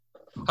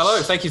Hello,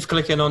 thank you for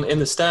clicking on In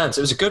the Stands.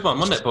 It was a good one,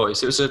 wasn't it,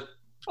 boys? It was a...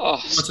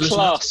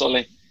 class,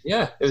 Ollie.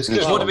 Yeah, it was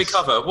good. What did we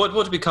cover? What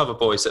did we cover,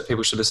 boys, that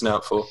people should listen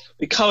out for?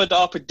 We covered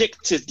our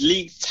predicted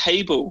league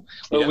table,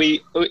 where we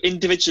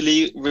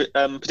individually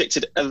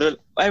predicted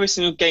every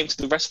single game to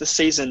the rest of the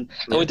season,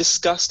 and we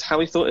discussed how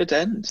we thought it'd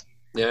end.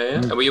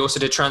 Yeah. And we also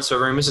did transfer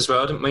rumours as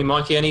well, didn't we,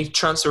 Mikey? Any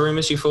transfer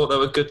rumours you thought that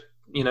were good,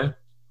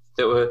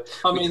 that were...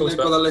 I mean, they've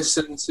got to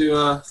listen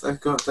to... They've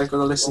got to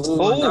listen to...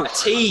 Oh,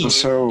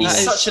 tease!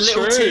 He's such a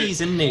little tease,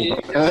 isn't he?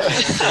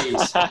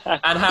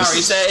 And Harry,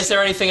 is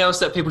there anything else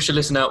that people should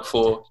listen out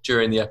for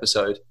during the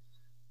episode?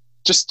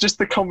 Just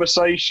the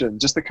conversation,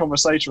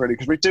 really,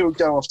 because we do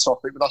go off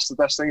topic, but that's the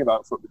best thing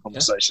about football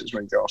conversations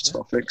when we go off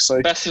topic.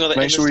 So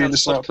make sure you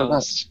listen out for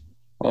that.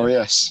 Oh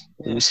yes,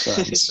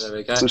 there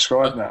we go.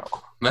 Subscribe now.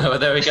 Well,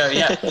 there we go.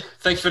 Yeah,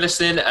 thank you for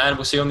listening, and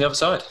we'll see you on the other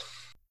side.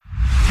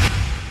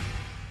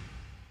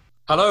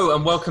 Hello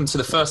and welcome to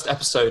the first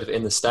episode of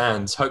In the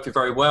Stands. Hope you're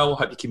very well,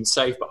 hope you're keeping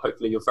safe, but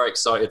hopefully you're very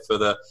excited for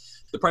the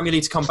Premier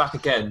League to come back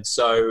again.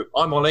 So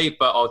I'm Ollie,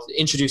 but I'll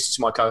introduce you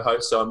to my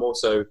co-host. So I'm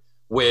also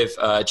with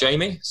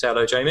Jamie. Say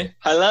hello, Jamie.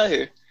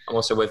 Hello. I'm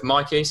also with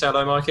Mikey. Say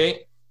hello,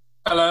 Mikey.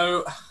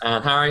 Hello.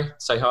 And Harry.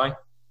 Say hi.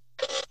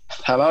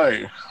 Hello.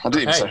 I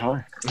didn't even say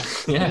hi.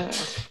 Yeah.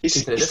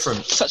 He's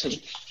different.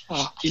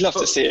 You love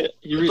to see it.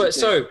 You really do.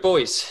 So,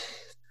 boys...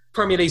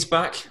 Premier League's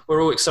back.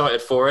 We're all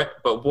excited for it,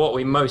 but what are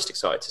we most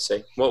excited to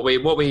see? What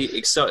we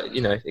excited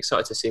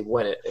to see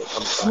when it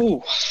comes back?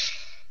 Ooh,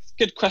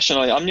 good question,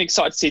 Ollie. I'm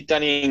excited to see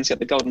Danny Ings get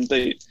the Golden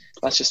Boot.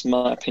 That's just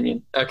my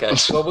opinion. Okay,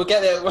 well we'll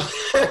get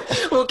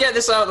it. We'll get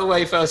this out of the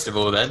way first of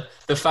all. Then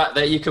the fact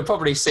that you can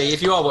probably see,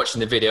 if you are watching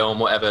the video on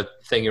whatever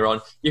thing you're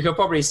on, you can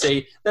probably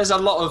see there's a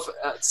lot of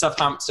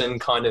Southampton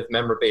kind of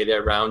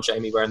memorabilia around.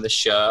 Jamie wearing the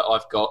shirt.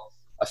 I've got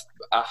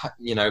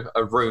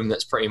a room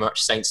that's pretty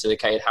much Saints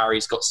dedicated.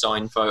 Harry's got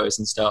signed photos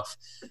and stuff.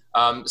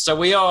 So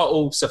we are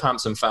all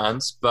Southampton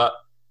fans, but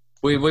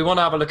we want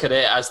to have a look at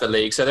it as the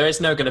league. So there is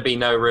going to be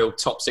no real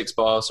top six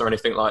bars or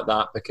anything like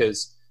that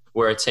because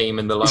we're a team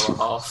in the lower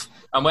half.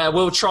 And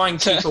we'll try and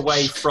keep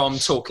away from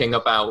talking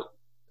about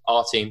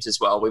our teams as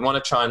well. We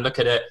want to try and look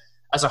at it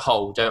as a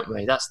whole, don't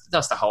we? That's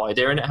the whole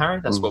idea, isn't it, Harry?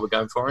 That's what we're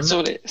going for,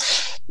 isn't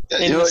it?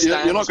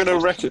 You're not going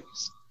to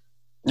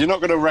You're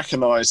not going to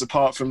recognise,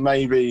 apart from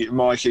maybe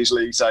Mikey's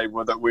league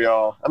table, that we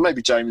are, and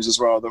maybe James as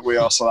well, that we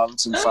are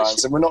Southampton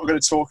fans. And we're not going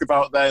to talk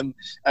about them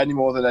any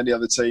more than any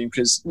other team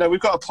because, we've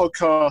got a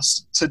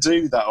podcast to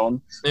do that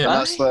on. Yeah. And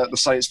that's the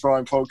Saints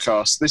Prime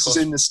podcast. This is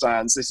In the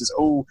Stands. This is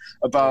all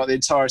about the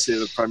entirety of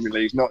the Premier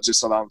League, not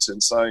just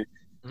Southampton. So,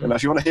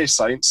 if you want to hear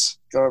Saints,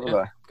 go over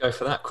there. Go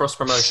for that.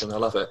 Cross-promotion. I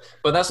love it.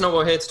 But that's not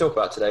what we're here to talk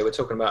about today. We're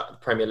talking about the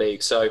Premier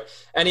League. So,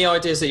 any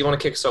ideas that you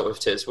want to kick us off with,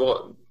 Tiz?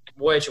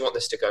 Where do you want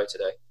this to go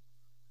today?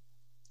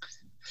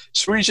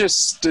 Should we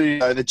just do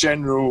the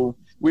general...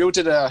 We all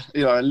did a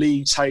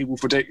league table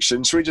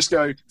prediction. Should we just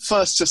go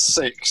first to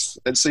sixth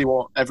and see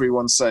what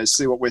everyone says,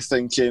 see what we're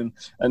thinking,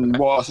 and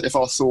if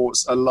our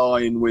thoughts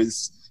align with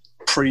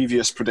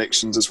previous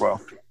predictions as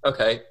well?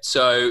 Okay,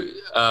 so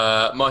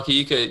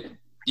Mikey,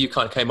 you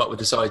kind of came up with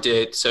this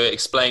idea. So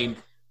explain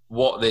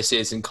what this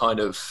is and kind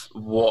of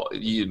what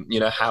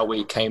how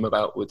we came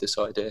about with this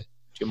idea.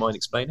 Do you mind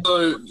explaining?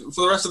 So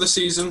for the rest of the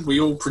season,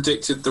 we all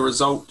predicted the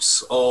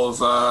results of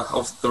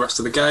the rest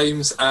of the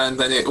games, and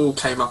then it all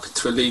came up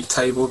into a league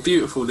table, a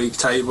beautiful league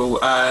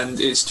table, and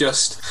it's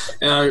just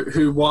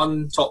who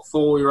won top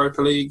four,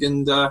 Europa League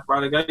and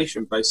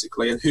relegation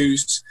basically, and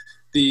who's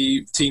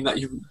the team that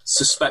you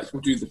suspect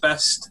will do the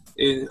best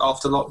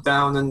after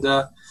lockdown, and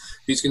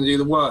who's going to do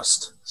the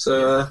worst.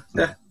 So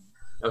yeah.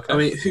 Okay. I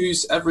mean,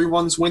 who's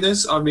everyone's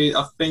winners? I mean,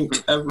 I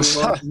think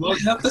everyone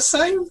might have the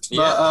same,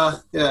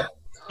 but yeah.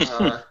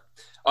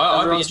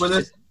 I'm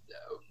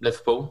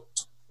Liverpool.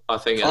 I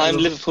think I'm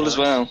Liverpool as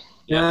well.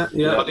 Yeah.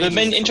 But the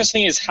main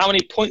interesting is how many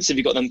points have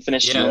you got them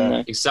finishing on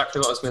there? Exactly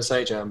what I was going to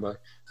say, Jambo.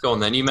 Go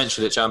on then. You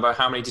mentioned it, Jambo.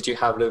 How many did you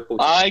have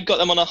Liverpool? I got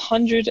them on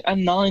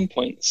 109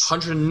 points.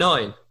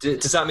 109.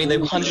 Does that mean they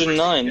were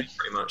 109?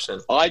 Pretty much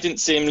then. I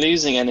didn't see him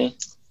losing any.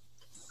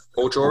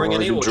 Or drawing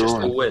any, or just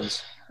all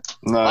wins?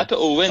 No, I put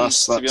all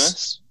wins, to be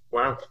honest.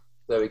 Wow.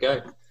 There we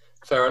go.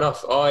 Fair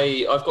enough.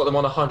 I've got them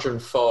on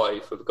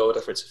 105 with a goal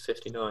difference of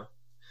 59.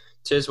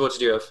 Tiz, what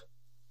did you have?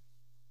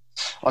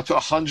 I put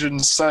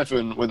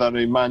 107 with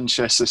only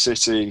Manchester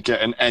City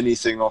getting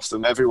anything off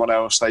them. Everyone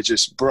else, they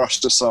just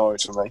brushed aside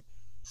for me.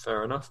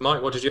 Fair enough.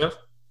 Mike, what did you have?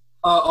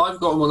 I've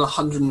got them on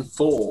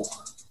 104.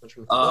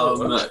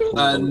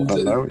 And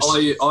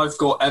I've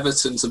got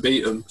Everton to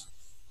beat them.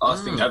 I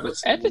think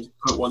Everton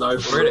put one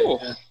over. Really?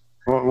 Yeah.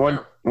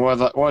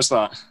 Why is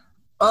that?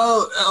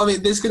 Oh, I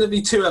mean, there's going to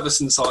be two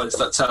Everton sides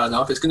that turn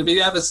up. It's going to be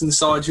the Everton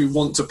side who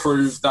want to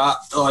prove that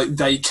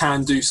they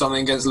can do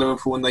something against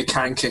Liverpool and they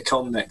can kick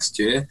on next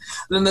year. And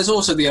then there's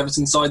also the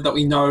Everton side that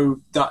we know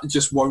that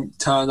just won't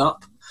turn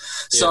up.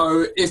 Yeah.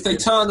 So if they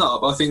turn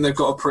up, I think they've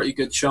got a pretty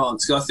good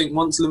chance. I think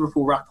once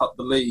Liverpool wrap up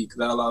the league,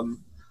 they'll...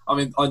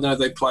 I know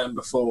they play them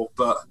before,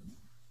 but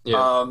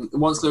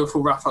once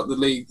Liverpool wrap up the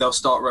league, they'll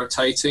start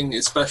rotating,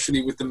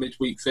 especially with the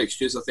midweek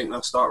fixtures. I think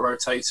they'll start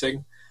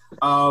rotating.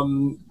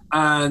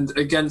 And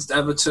against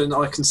Everton,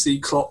 I can see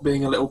Klopp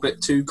being a little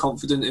bit too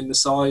confident in the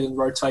side and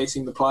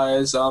rotating the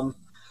players.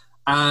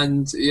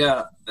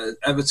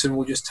 Everton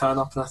will just turn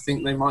up, and I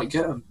think they might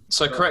get them.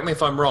 So correct me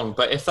if I'm wrong,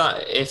 but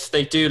if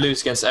they do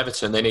lose against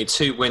Everton, they need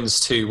 2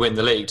 wins to win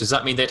the league. Does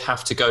that mean they'd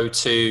have to go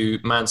to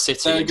Man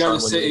City? They'll go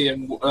to City,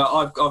 and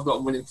I've got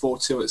them winning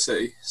 4-2 at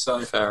City.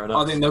 So fair enough.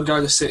 I think they'll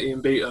go to City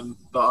and beat them.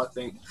 But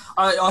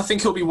I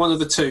think it'll be one of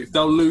the two.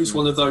 They'll lose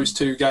one of those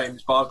 2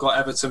 games, but I've got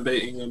Everton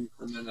beating them.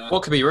 And then,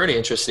 what could be really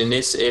interesting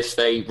is if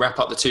they wrap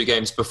up the 2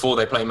 games before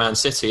they play Man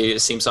City. It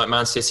seems like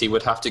Man City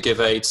would have to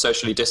give a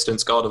socially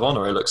distanced guard of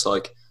honour. It looks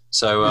like.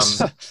 So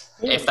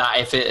if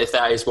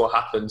that is what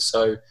happens,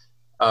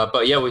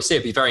 but yeah, we'll see.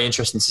 It'd be very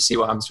interesting to see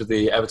what happens with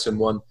the Everton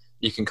one.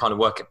 You can kind of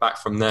work it back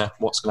from there.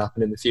 What's going to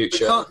happen in the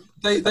future?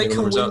 They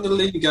can win the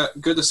league at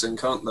Goodison,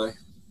 can't they?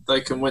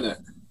 They can win it.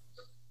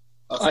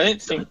 I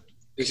don't think,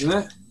 isn't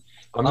it?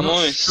 I'm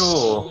not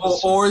sure.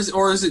 Or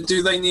is it?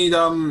 Do they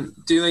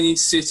need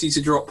City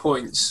to drop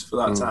points for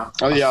that to happen?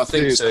 Oh yeah, I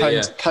think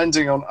it's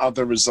pending on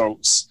other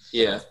results.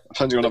 Yeah,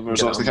 depending on other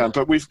results they can.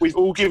 But we've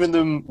all given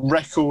them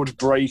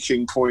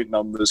record-breaking point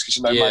numbers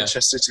because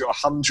Manchester City got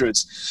 100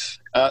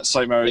 at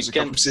St Mary's a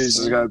couple of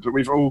seasons ago, but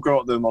we've all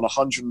got them on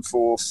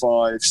 104,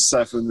 5,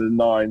 7, and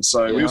 9.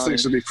 So we all think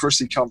this will be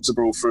pretty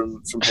comfortable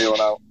from here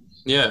on out.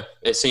 Yeah,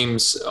 it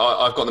seems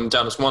I've got them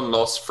down as 1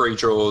 loss, 3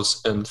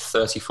 draws, and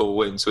 34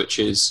 wins, which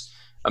is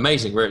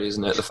amazing, really,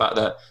 isn't it? The fact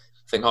that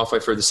I think halfway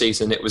through the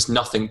season it was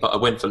nothing but a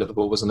win for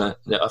Liverpool, wasn't it?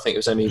 I think it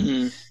was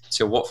only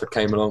till Watford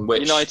came along.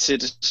 Which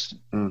United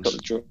got the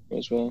draw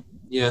as well.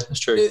 Yeah, that's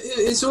true.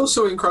 It's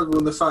also incredible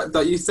in the fact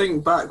that you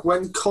think back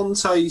when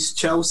Conte's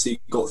Chelsea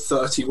got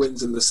 30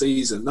 wins in the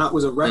season. That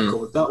was a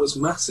record. That was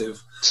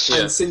massive.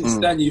 Yeah. And since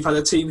then, you've had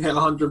a team hit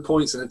 100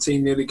 points and a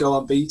team nearly go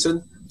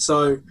unbeaten.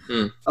 So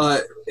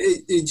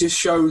it just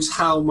shows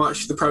how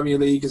much the Premier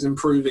League is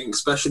improving,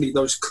 especially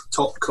those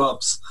top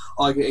clubs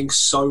are getting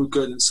so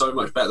good and so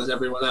much better than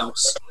everyone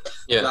else.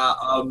 Yeah.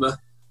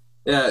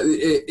 That,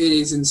 it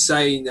is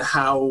insane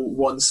how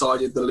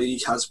one-sided the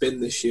league has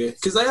been this year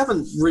because they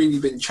haven't really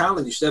been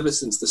challenged ever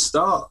since the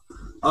start.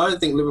 I don't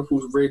think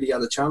Liverpool's really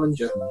had a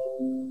challenger.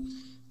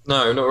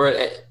 No, not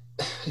really.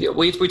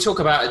 We talk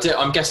about it.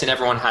 I'm guessing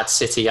everyone had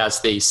City as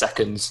the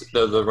second,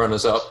 the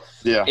runners-up.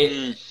 Yeah.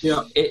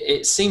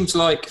 It seems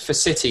like for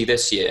City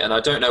this year, and I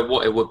don't know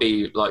what it would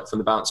be like from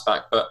the bounce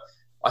back, but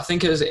I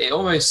think it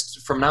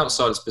almost, from an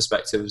outsider's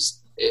perspective,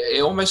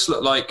 it almost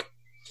looked like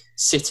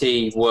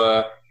City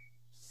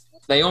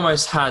they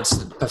almost had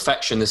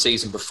perfection the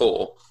season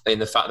before in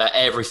the fact that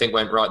everything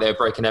went right. They were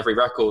breaking every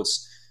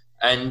records.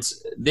 And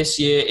this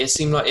year, it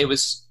seemed like it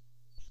was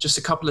just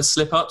a couple of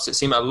slip-ups. It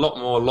seemed a lot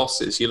more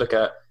losses. You look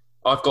at,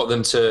 I've got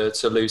them to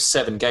lose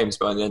 7 games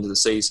by the end of the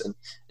season.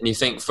 And you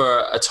think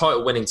for a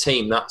title-winning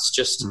team, that's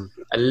just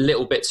a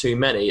little bit too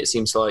many. It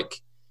seems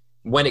like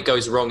when it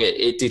goes wrong,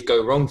 it did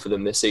go wrong for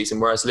them this season,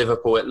 whereas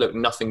Liverpool, it looked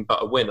nothing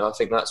but a win. I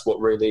think that's what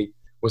really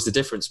was the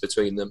difference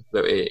between them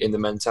in the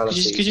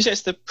mentality. Could you say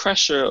it's the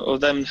pressure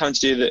of them having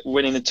to do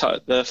winning the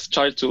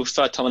title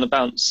 3rd time on the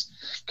bounce?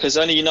 Because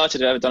only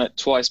United have ever done it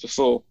twice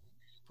before.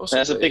 Possibly,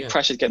 there's a big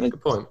pressure to get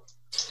Good point.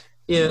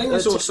 Yeah, I think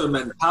there's also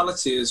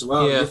mentality as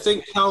well. Yeah. You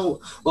think how...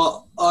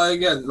 Well, I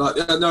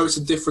know it's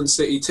a different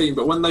City team,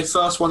 but when they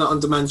first won it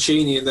under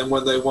Mancini and then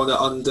when they won it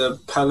under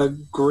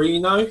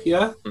Pellegrino,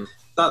 That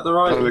the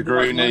right...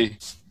 Pellegrini,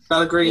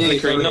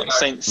 not the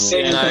Saints. No,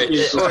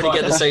 already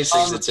get the Saints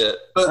into it.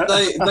 But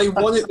they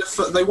won it.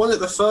 They won it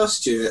the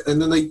first year, and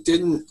then they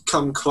didn't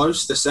come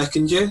close the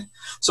second year.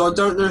 So I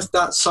don't know if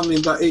that's something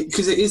that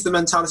because it is the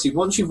mentality.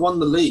 Once you've won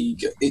the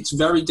league, it's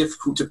very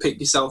difficult to pick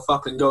yourself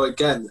up and go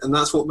again, and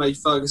that's what made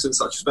Ferguson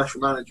such a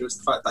special manager, is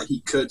the fact that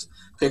he could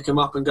pick him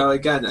up and go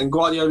again. And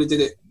Guardiola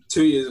did it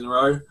 2 years in a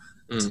row.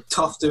 It's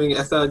tough doing it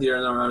a 3rd year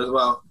in a row as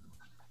well.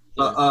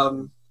 But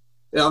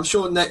I'm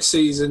sure next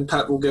season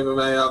Pep will give him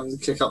a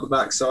kick up the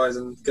backside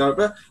and go.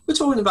 But we're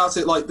talking about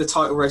it like the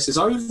title race is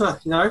over.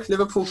 You know,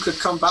 Liverpool could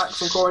come back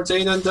from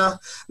quarantine and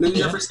lose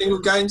every single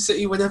game.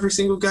 City win every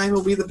single game.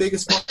 Will be the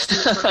biggest boss.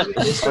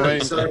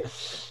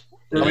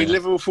 I mean,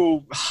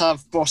 Liverpool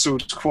have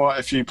bottled quite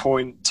a few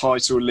point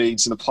title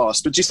leads in the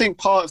past. But do you think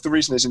part of the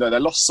reason is, they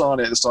lost Sane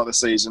at the start of the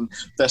season.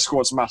 Their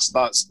squad's massive.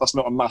 That's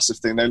not a massive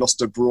thing. They lost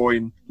De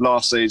Bruyne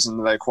last season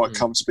and they're quite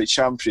comfortably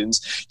champions.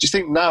 Do you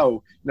think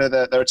now,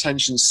 their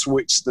attention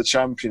switched to the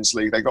Champions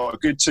League? They got a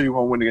good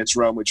 2-1 win against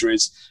Real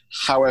Madrid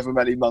however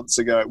many months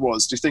ago it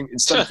was. Do you think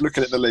instead of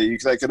looking at the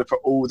league, they're going to put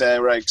all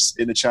their eggs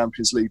in the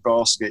Champions League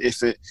basket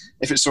if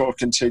it sort of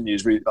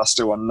continues? That's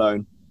still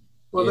unknown.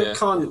 Well, they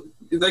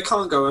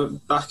can't go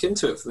back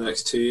into it for the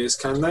next 2 years,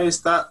 can they?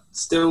 Is that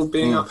still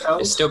being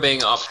upheld? It's still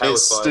being upheld.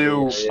 It's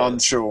still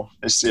unsure.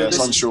 It's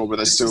unsure, but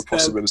there's still a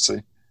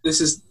possibility.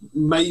 This is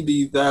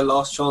maybe their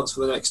last chance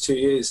for the next 2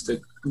 years to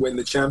win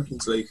the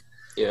Champions League.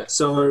 Yeah.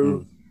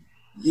 So,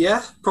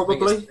 yeah,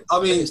 probably.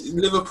 I mean,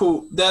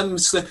 Liverpool, them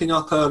slipping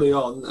up early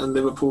on and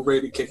Liverpool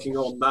really kicking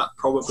on, that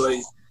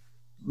probably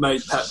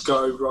made Pep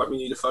go, right, we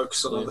need to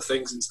focus on other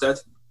things instead.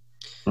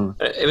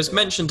 It was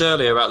mentioned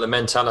earlier about the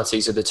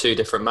mentalities of the two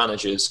different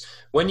managers.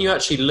 When you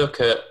actually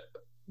look at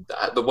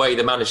the way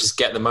the managers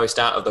get the most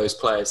out of those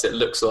players, it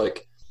looks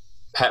like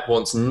Pep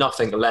wants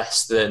nothing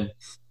less than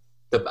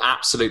the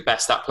absolute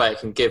best that player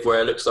can give,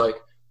 where it looks like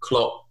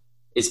Klopp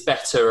is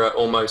better at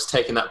almost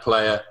taking that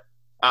player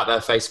at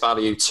their face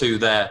value to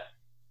their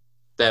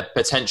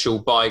potential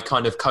by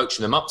kind of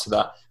coaching them up to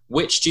that.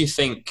 Which do you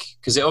think,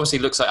 because it obviously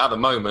looks like at the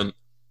moment,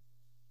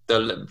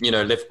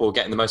 Liverpool are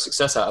getting the most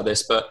success out of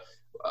this, but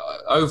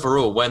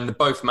overall, when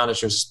both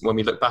managers, when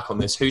we look back on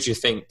this, who do you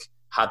think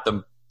had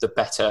the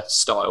better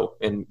style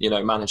in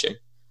managing?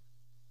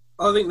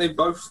 I think they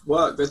both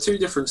work. They're two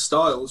different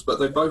styles, but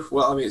they both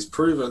work. I mean, it's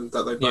proven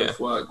that they both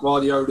work.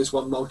 Guardiola's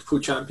won multiple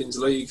Champions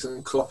Leagues,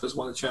 and Klopp has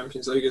won a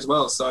Champions League as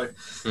well. So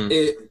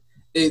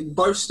it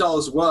both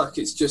styles work.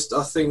 It's just,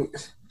 I think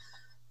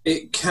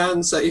it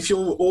can say, if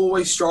you're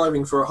always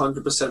striving for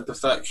 100%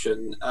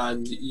 perfection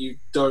and you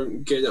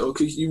don't get it, or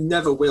because you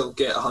never will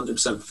get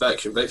 100%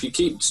 perfection, but if you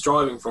keep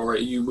striving for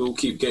it, you will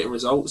keep getting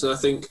results. And I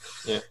think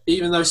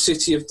even though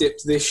City have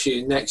dipped this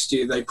year, next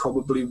year they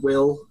probably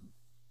will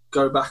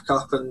go back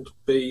up and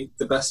be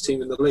the best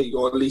team in the league,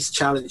 or at least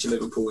challenge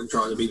Liverpool in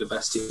trying to be the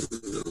best team in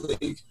the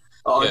league.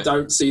 I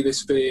don't see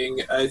this being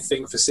a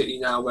thing for City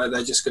now where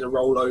they're just going to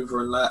roll over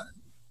and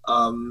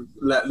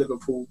let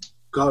Liverpool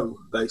go,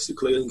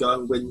 basically, and go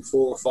and win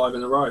 4 or 5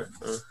 in a row.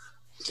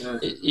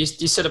 You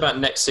said about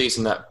next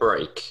season, that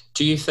break.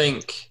 Do you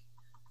think,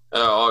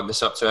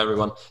 this up to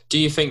everyone, do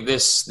you think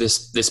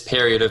this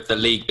period of the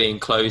league being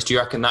closed, do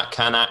you reckon that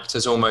can act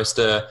as almost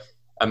a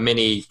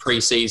mini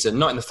pre-season,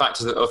 not in the fact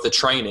of the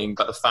training,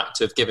 but the fact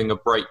of giving a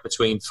break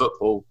between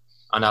football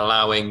and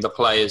allowing the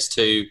players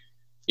to,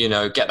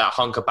 get that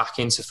hunker back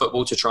into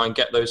football to try and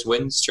get those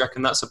wins? Do you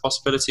reckon that's a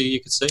possibility you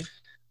could see?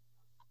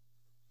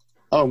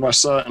 Oh,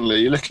 most certainly.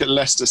 You look at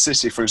Leicester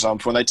City, for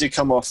example, and they did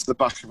come off the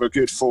back of a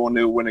good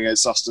 4-0 win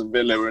against Aston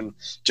Villa, and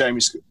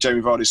Jamie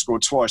Vardy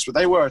scored twice, but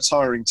they were a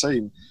tiring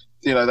team.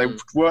 They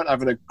weren't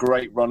having a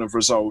great run of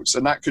results,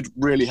 and that could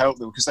really help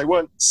them because they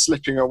weren't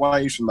slipping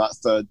away from that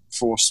 3rd,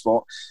 4th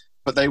spot,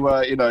 but they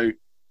were,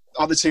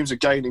 other teams are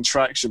gaining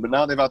traction, but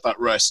now they've had that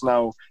rest.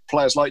 Now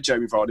players like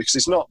Jamie Vardy, because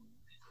he's not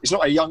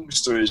a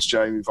youngster as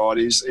Jamie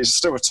Vardy, he's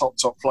still a top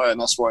player,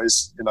 and that's why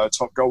he's, a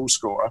top goal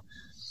scorer.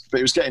 But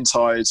he was getting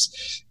tired.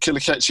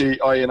 Kelechi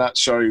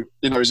Iheanacho,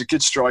 is a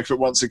good striker, but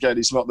once again,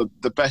 he's not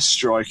the best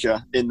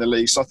striker in the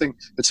league. So I think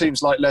the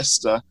teams like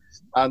Leicester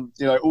and,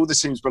 all the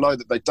teams below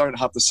that, they don't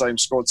have the same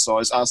squad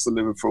size as the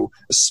Liverpool,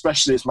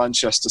 especially as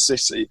Manchester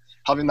City.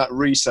 Having that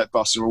reset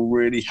button will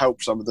really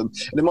help some of them.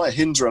 And it might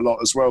hinder a lot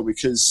as well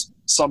because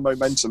some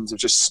momentums have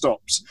just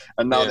stopped.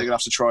 And now they're going to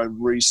have to try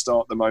and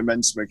restart the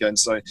momentum again.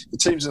 So the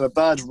teams in a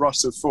bad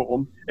rut of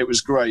form, it was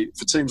great.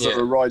 For teams that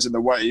are riding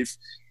the wave,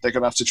 they're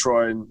going to have to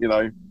try and,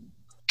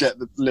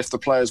 lift the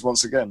players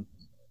once again.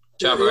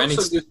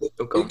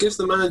 It gives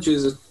the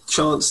managers a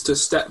chance to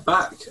step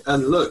back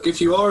and look.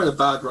 If you are in a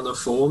bad run of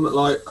form,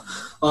 like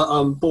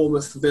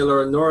Bournemouth,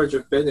 Villa, and Norwich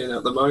have been in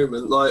at the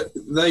moment, like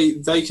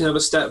they can have a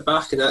step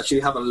back and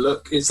actually have a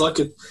look. It's like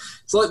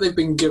they've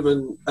been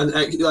given an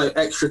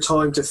extra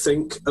time to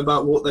think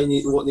about what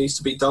needs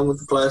to be done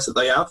with the players that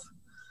they have.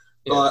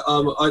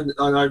 I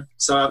know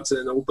Southampton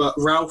and all, but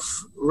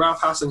Ralph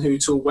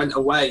Hasenhüttl went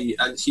away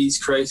and he's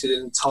created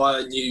an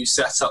entire new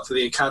setup for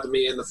the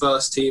academy and the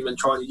first team and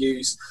trying to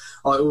use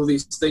all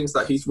these things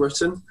that he's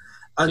written,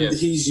 and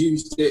he's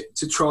used it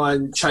to try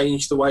and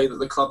change the way that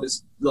the club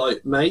is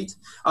made.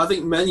 I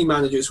think many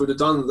managers would have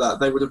done that.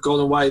 They would have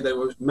gone away, they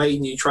would have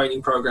made new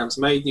training programs,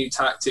 made new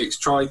tactics,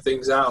 tried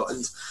things out,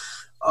 and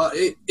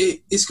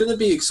it's going to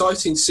be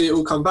exciting to see it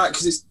all come back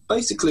because it's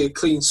basically a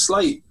clean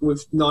slate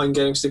with 9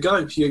 games to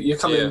go. You're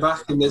coming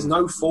back and there's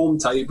no form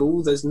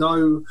table, there's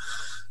no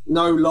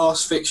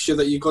last fixture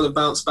that you've got to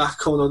bounce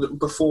back on or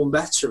perform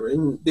better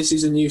in. This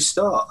is a new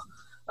start.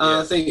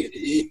 I think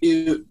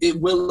it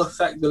will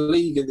affect the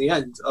league in the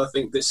end. I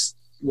think this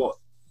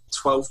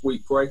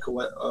 12-week break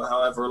or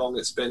however long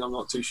it's been, I'm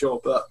not too sure,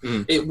 but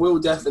it will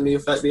definitely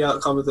affect the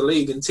outcome of the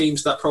league, and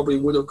teams that probably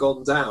would have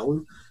gone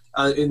down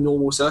in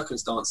normal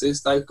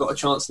circumstances, they've got a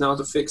chance now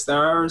to fix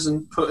their errors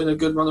and put in a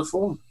good run of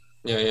form.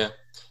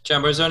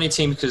 Jambo, is there any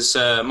team, because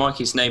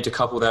Mikey's named a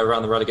couple there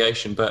around the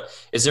relegation, but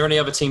is there any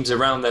other teams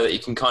around there that you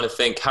can kind of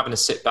think, having a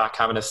sit back,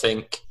 having a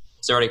think,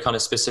 is there any kind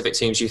of specific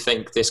teams you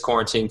think this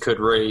quarantine could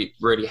really,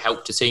 really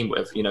help the team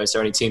with? Is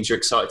there any teams you're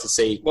excited to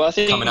see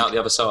coming out the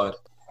other side?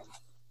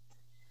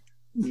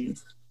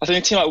 I think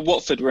a team like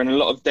Watford were in a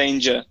lot of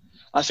danger.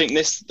 I think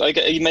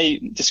you may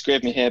disagree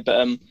with me here,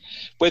 but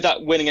with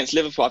that win against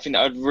Liverpool, I think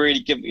that would really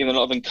give them a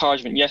lot of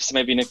encouragement. Yes,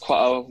 there may be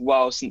quite a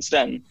while since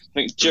then. I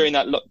think during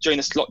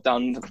this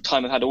lockdown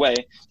time they've had away,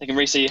 they can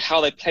really see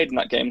how they played in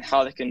that game,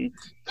 how they can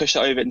push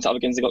that over into other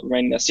games they've got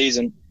remaining their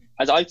season.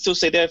 As I still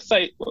say, they're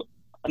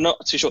I'm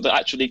not too sure what the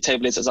actual league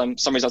table is, as for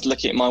some reason I was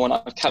looking at my one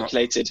I've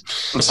calculated.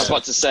 I was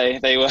about to say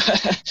they were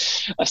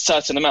a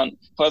certain amount.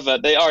 However,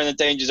 they are in the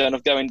danger zone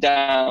of going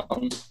down,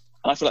 and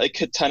I feel like they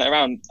could turn it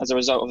around as a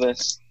result of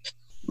this.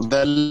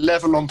 They're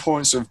level on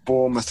points with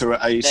Bournemouth, who are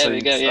 18th. There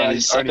we go, yeah,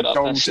 only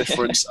goal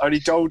difference. Only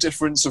goal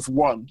difference of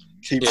 1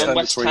 keeps them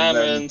West between Ham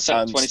them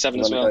and 27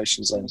 the as well.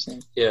 relegation zone.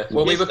 Yeah.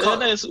 Well, we were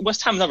there's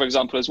West Ham, another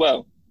example as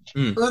well.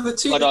 Well, the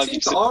team I'd argue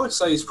that I would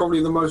say is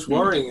probably the most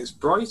worrying is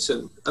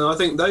Brighton, and I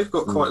think they've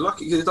got quite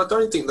lucky because I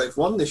don't think they've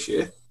won this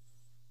year.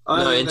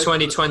 No, in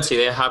 2020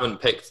 they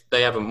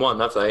haven't won,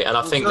 have they? And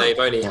I think they've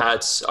only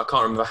had, I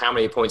can't remember how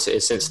many points it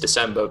is since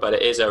December, but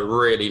it is a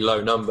really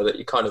low number that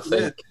you kind of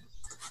think. Yeah.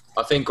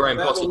 I think Graham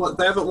Potter...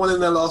 They haven't won in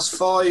their last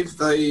 5.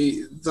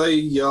 They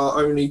are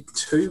only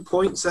 2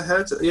 points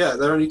ahead. Yeah,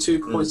 they're only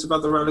 2 points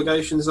above the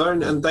relegation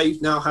zone, and they've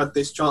now had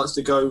this chance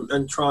to go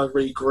and try and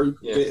regroup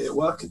and get it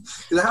working.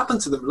 It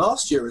happened to them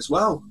last year as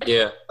well.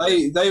 Yeah.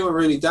 They were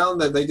really down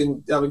there. They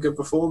didn't have a good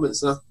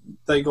performance, and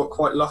they got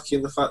quite lucky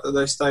in the fact that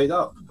they stayed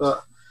up.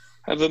 But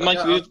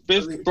Mike,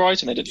 with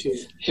Brighton,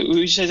 who would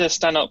you say is a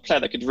standout player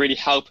that could really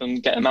help them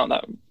get them out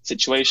of that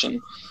situation?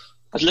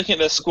 I was looking at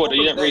their squad,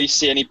 you don't really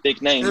see any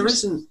big names.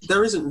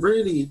 There isn't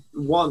really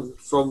one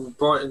from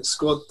Brighton's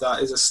squad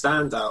that is a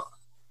standout.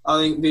 I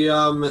think the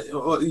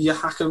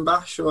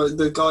Hakenbash, or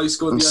the guy who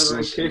scored the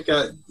overhead kick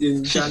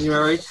in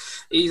January,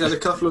 he's had a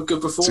couple of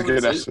good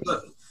performances.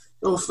 But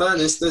in all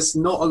fairness, there's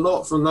not a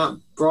lot from that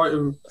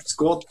Brighton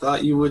squad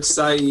that you would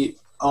say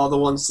are the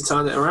ones to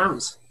turn it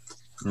around.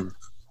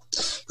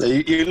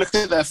 You look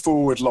at their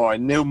forward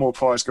line. Neil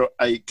Maupay's got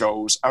 8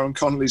 goals. Aaron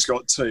Connolly's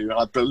got 2, and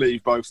I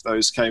believe both of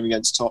those came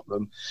against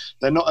Tottenham.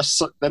 They're not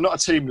a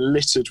team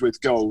littered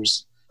with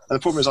goals. And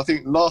the problem is, I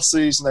think last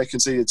season they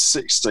conceded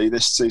 60.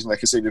 This season they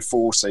conceded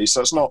 40.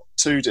 So it's not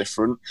too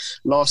different.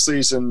 Last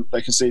season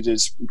they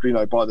conceded,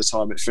 by the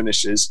time it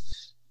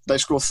finishes, they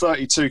scored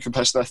 32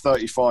 compared to their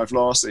 35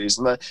 last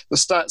season. The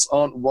stats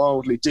aren't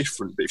wildly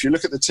different, but if you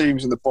look at the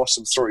teams in the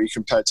bottom 3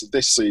 compared to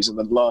this season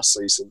and last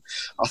season,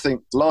 I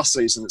think last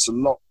season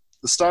the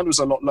standard was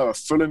a lot lower.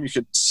 Fulham, you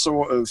could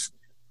sort of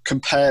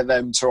compare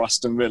them to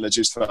Aston Villa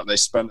due to the fact they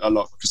spent a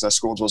lot because their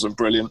squad wasn't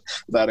brilliant.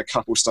 They had a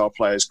couple star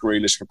players,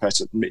 Grealish compared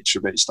to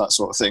Mitrovic, that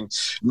sort of thing.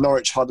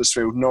 Norwich,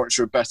 Huddersfield. Norwich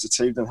are a better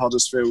team than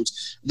Huddersfield.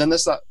 Then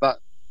there's that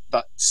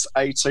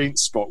 18th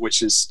spot,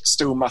 which is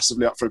still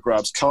massively up for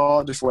grabs.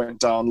 Cardiff went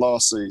down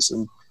last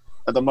season.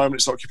 At the moment,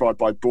 it's occupied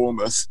by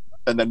Bournemouth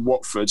and then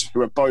Watford,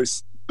 who are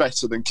both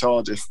better than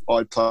Cardiff,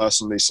 I'd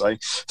personally say.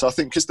 So I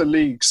think because the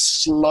league's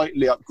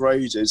slightly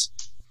upgraded,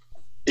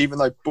 even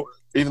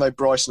though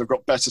Brighton have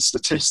got better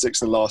statistics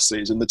than last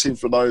season, the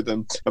teams below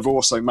them have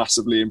also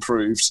massively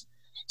improved.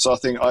 So I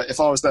think if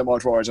I was them,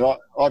 I'd worry.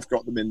 I've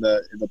got them in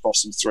the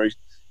bottom 3,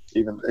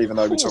 even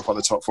though we talk about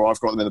the top 4. I've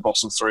got them in the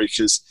bottom 3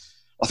 because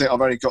I think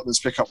I've only got them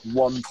to pick up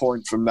 1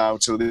 point from now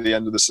till the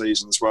end of the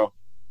season as well.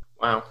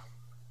 Wow.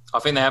 I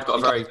think they have got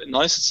a very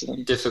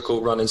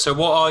difficult run in. So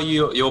what are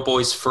your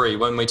boys' 3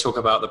 when we talk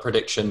about the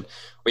prediction?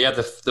 We had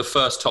the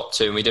first top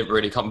 2 and we didn't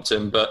really come to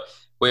them, but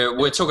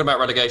we're talking about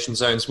relegation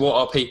zones. What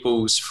are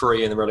people's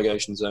 3 in the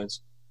relegation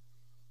zones?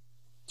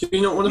 Do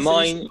you not want to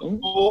finish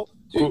do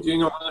you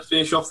not want to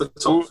finish off the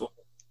top 4?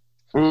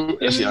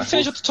 Finish off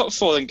the top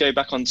 4 and go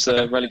back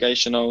onto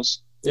relegation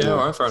holes. Yeah,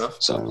 all right, fair enough.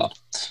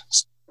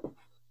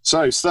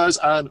 So thirds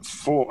and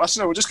 4. Actually,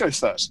 no, we'll just go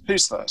third.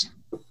 Who's third?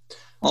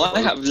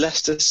 I have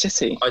Leicester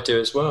City. I do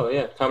as well,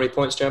 yeah. How many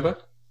points, Jambo?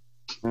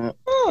 Yeah.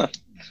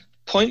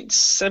 Points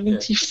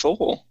 74.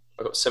 Yeah.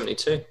 I got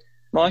 72.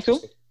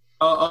 Michael?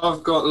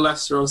 I've got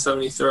Leicester on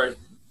 73.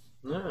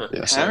 Yeah.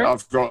 Yeah, so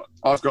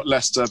I've got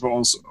Leicester, but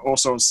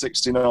also on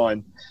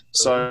 69.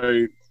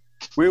 So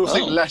we all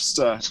think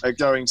Leicester are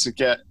going to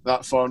get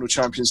that final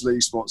Champions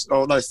League spot.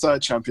 Oh no,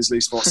 third Champions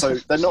League spot. So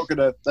they're not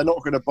gonna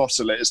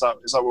bottle it. Is that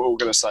what we're all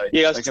gonna say?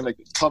 Yeah, they're gonna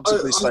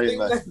comfortably stay in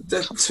there.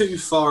 They're too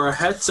far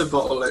ahead to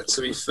bottle it.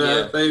 To be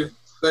fair, they've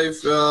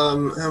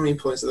how many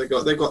points have they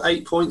got? They've got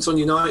 8 points on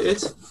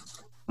United.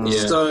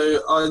 Yeah.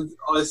 So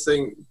I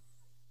think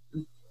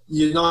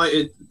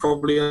United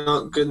probably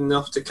aren't good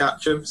enough to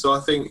catch them. So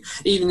I think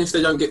even if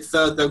they don't get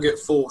third, they'll get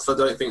fourth. I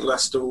don't think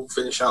Leicester will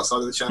finish outside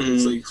of the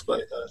Champions League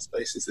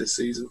spaces this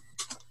season.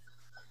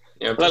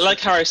 Yeah, but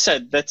like Harry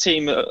said, their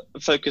team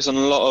focus on a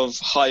lot of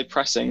high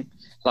pressing,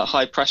 like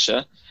high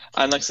pressure.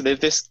 And like I said, if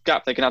this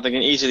gap they can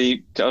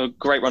easily get a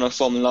great run of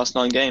form in the last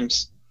 9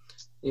 games.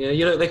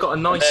 Yeah, they got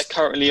a nice... They're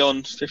currently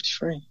on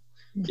 53.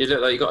 You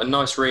look like you got a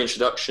nice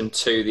reintroduction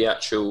to the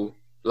actual...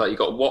 Like you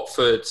got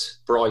Watford,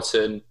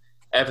 Brighton,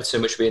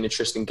 Everton, which would be an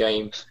interesting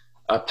game,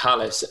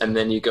 Palace, and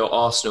then you got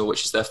Arsenal,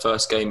 which is their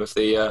first game of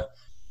the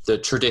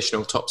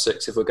traditional top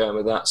 6, if we're going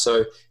with that.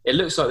 So it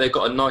looks like they've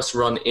got a nice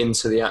run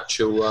into the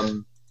actual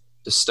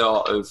the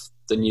start of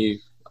the new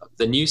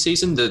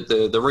season,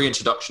 the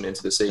reintroduction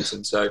into the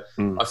season. So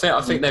I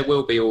think they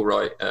will be all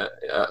right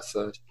at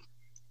third.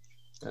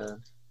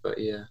 But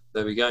yeah,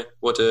 there we go.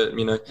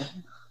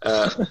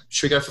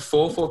 Should we go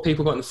for 4th? What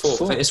people got in the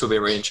 4th? I think this will be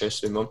a really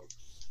interesting one.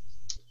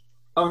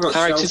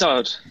 Harry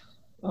Tizard.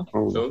 Oh.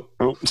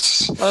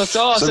 Chase it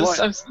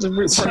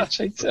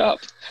up.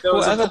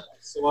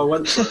 So I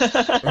went.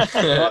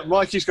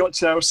 Mikey's got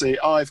Chelsea.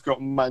 I've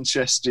got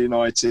Manchester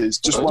United.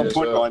 Just 1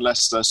 point behind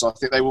Leicester, so I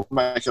think they will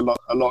make a lot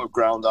of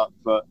ground up.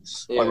 But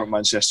I've got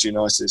Manchester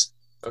United.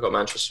 I've got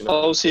Manchester United.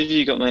 Oh, who have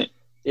you got, mate?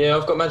 Yeah,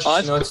 I've got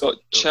Manchester United. I've got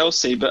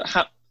Chelsea, but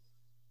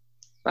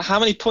how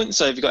many points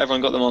have you got?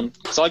 Everyone got them on?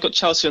 So I got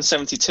Chelsea on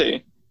 72.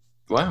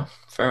 Wow,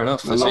 fair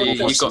enough. A So lot you've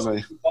more got. than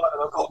me.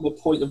 I've got a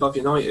point above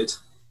United.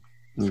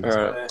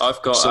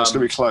 I've got. So it's going to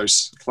be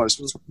close.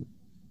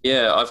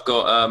 Yeah, I've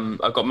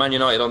got Man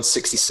United on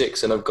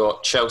 66, and I've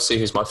got Chelsea,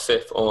 who's my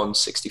 5th, on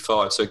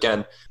 65. So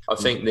again, I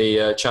think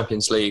the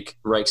Champions League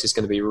race is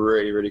going to be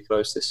really, really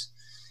close this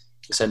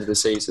end of the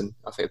season.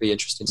 I think it'll be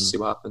interesting to see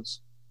what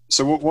happens.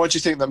 So why do you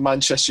think that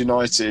Manchester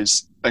United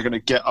are going to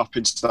get up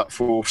into that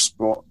 4th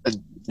spot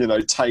and, you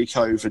know, take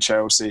over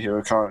Chelsea, who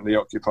are currently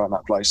occupying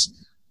that place?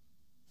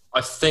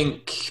 I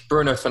think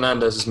Bruno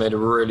Fernandes has made a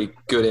really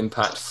good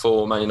impact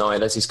for Man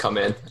United as he's come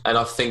in, and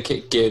I think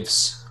it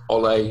gives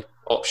Ole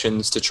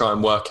options to try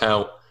and work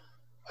out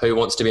who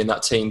wants to be in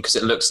that team, because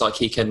it looks like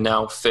he can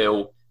now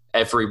fill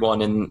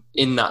everyone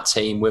in that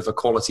team with a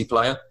quality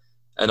player.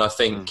 And I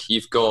think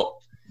he's got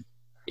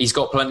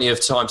plenty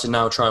of time to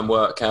now try and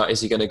work out, is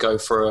he going to go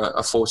for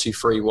a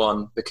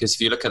 4-2-3-1? Because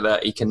if you look at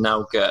that, he can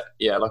now get,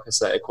 like I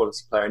say, a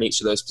quality player in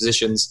each of those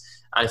positions.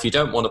 And if you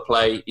don't want to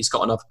play, he's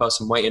got another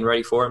person waiting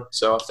ready for him.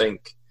 So I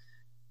think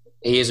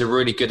he is a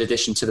really good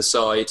addition to the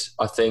side.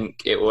 I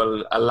think it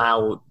will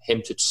allow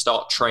him to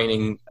start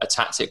training a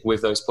tactic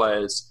with those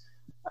players.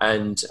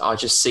 And I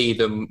just see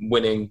them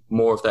winning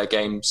more of their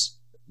games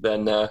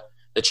than the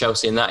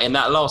Chelsea. In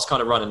that last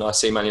kind of run, and I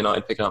see Man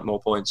United picking up more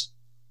points,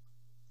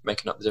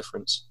 making up the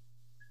difference.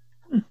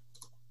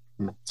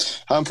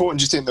 How important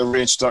do you think the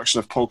reintroduction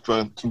of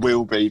Pogba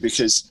will be?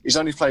 Because he's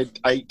only played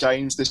 8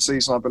 games this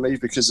season, I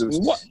believe, because of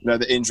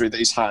the injury that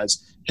he's had.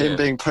 Him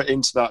being put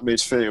into that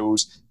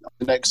midfield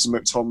next to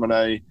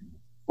McTominay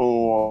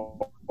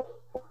or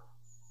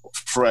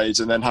Fred,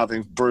 and then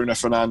having Bruno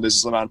Fernandes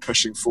as the man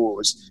pushing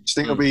forwards. Do you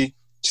think it'll be?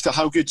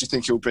 How good do you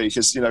think he'll be?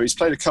 Because he's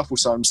played a couple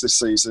times this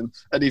season,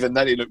 and even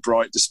then he looked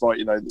bright despite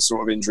the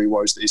sort of injury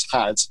woes that he's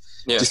had.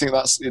 Yeah. Do you think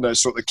that's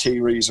sort of the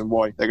key reason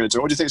why they're going to do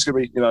it? Or do you think it's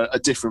going to be a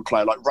different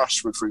player like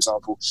Rashford, for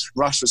example?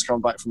 Rashford's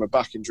come back from a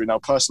back injury. Now,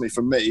 personally,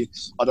 for me,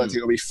 I don't think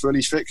he'll be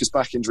fully fit because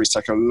back injuries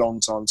take a long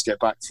time to get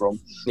back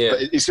from. Yeah.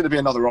 But it's going to be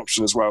another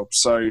option as well.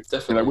 So,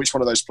 which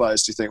one of those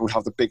players do you think will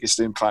have the biggest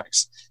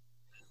impact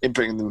in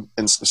bringing them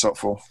into the top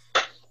 4?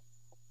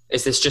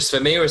 Is this just for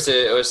me, or is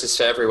this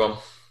for everyone?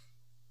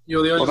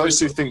 You're the only those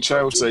who think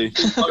Chelsea.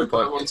 It's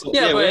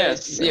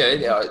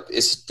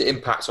the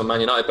impact on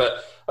Man United.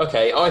 But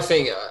okay, I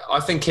think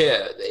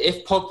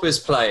if Pogba's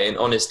playing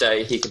on his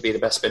day, he could be the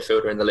best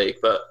midfielder in the league.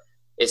 But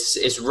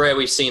it's rare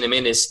we've seen him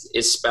in his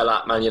spell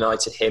at Man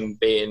United, him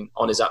being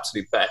on his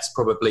absolute best.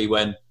 Probably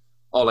when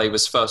Ole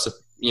was first,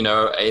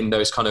 in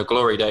those kind of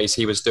glory days,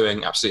 he was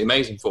doing absolutely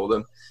amazing for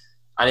them.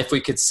 And if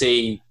we could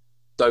see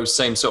those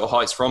same sort of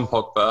heights from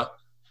Pogba,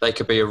 they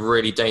could be a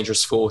really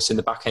dangerous force in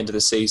the back end of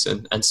the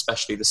season, and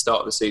especially the start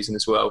of the season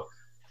as well.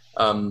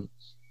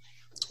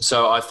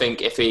 So I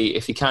think if he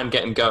can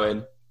get him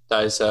going,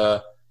 there's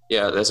a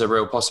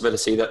real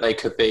possibility that they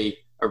could be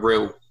a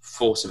real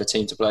force of a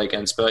team to play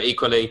against. But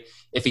equally,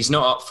 if he's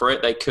not up for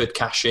it, they could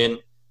cash in.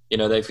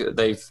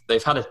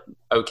 They've had an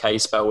okay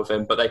spell with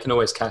him, but they can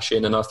always cash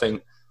in. And I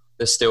think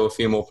there's still a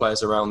few more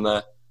players around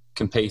there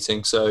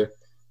competing. So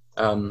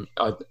I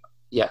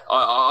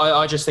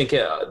just think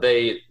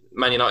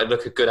Man United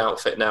look a good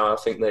outfit now. I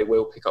think they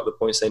will pick up the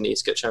points they need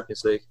to get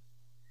Champions League.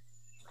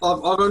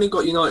 I've only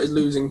got United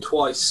losing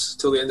twice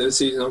till the end of the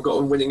season. I've got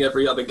them winning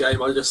every other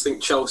game. I just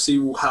think Chelsea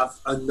will have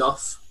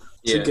enough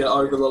to get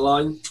over the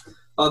line.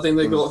 I think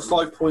they've got a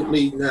 5-point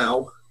lead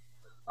now.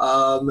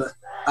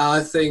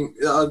 I think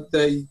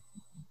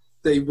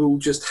they will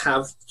just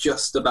have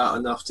just about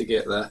enough to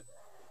get there.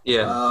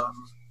 Yeah.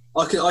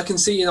 I can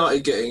see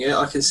United getting it.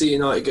 I can see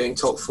United getting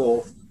top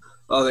 4.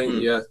 I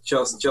think,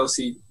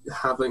 Chelsea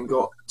haven't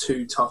got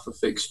too tough of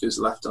fixtures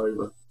left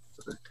over.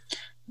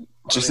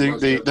 Do you think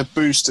the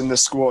boost in the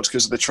squad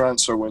because of the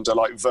transfer window,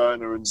 like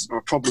Werner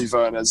or probably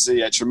Werner,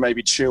 Ziyech, and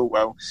maybe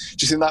Chilwell,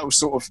 do you think that will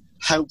sort of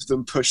help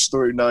them push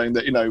through, knowing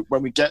that,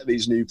 when we get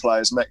these new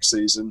players next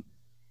season,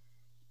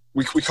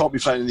 we can't be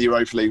playing in the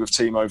Europa League with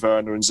Timo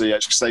Werner and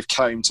Ziyech because they've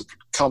come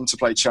to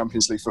play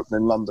Champions League football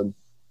in London?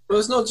 Well,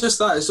 it's not just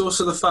that. It's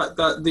also the fact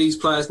that these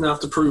players now have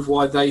to prove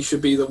why they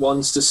should be the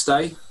ones to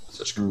stay.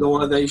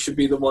 Why they should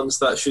be the ones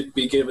that should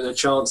be given a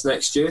chance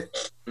next year.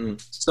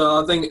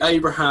 So I think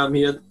Abraham,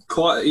 he had a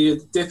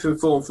dip in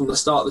form from the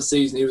start of the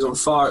season. He was on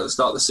fire at the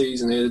start of the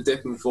season. He had a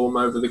dip in form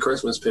over the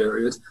Christmas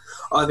period.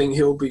 I think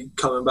he'll be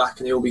coming back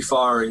and he'll be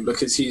firing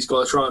because he's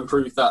got to try and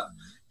prove that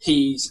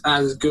he's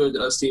as good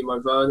as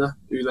Timo Werner,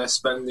 who they're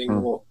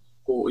spending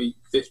 40,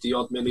 50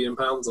 odd million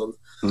pounds on.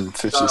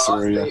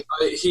 53,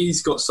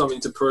 he's got something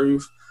to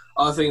prove.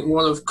 I think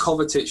one of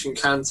Kovacic and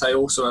Kante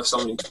also have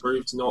something to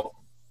prove to not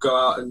go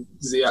out and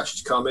Ziyech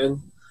to come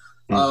in.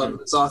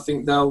 So I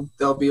think they'll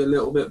be a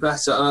little bit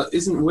better.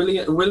 Isn't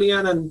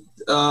Willian and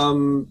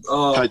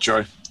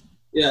Pedro?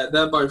 Yeah,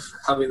 they're both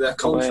having their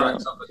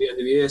contracts up at the end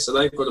of the year, so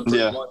they've got to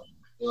pretty much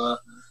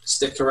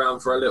stick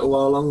around for a little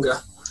while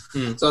longer.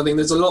 So I think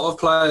there's a lot of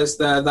players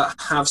there that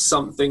have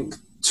something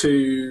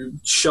to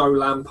show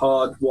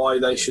Lampard why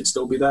they should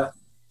still be there.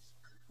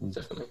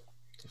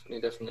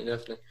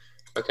 Definitely.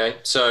 Okay,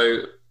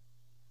 so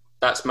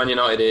that's Man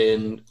United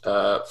in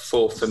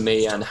 4th for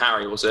me and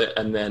Harry, was it?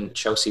 And then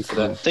Chelsea for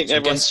the... I think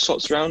everyone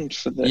swaps round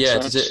for this. Yeah,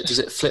 does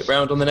it flip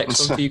round on the next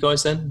one for you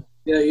guys then?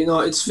 Yeah,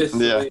 United's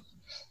 5th. Yeah.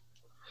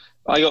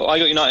 I got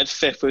United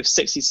 5th with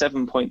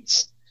 67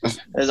 points.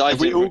 Have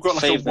we all got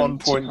like a 1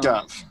 point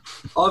gap?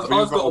 I've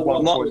got a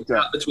 1 point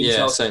gap between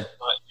Chelsea same.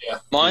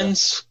 and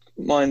United.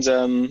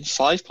 Mine's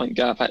 5 point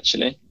gap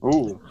actually.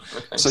 Ooh.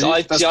 Okay. So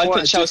I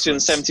put Chelsea on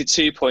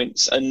 72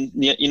 points and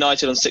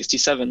United on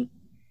 67.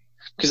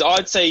 Because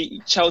I'd say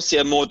Chelsea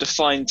are a more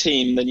defined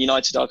team than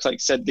United are. Because like I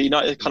said, the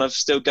United are kind of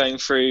still going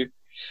through a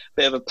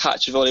bit of a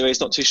patch of Oliver. He's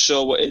not too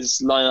sure what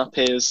his lineup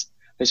is,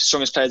 his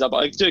strongest players are.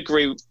 But I do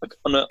agree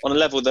on a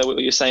level though what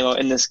you're saying. Well,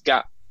 in this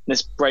gap, in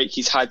this break,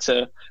 he's had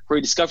to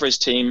rediscover his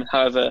team.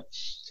 However,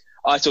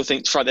 I still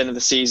think throughout the end of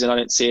the season, I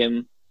don't see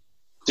him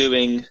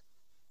doing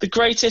the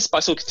greatest, but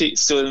I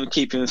still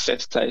keep him in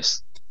 5th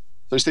place.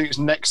 So you think it's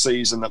next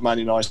season that Man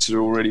United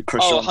will really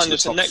push on to the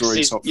top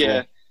 3, top 4?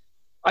 Yeah.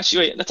 Actually,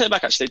 wait, I'll take it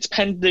back, actually.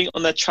 Depending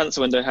on their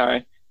transfer window,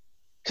 Harry.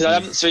 Because I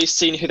haven't really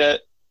seen who they're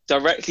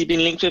directly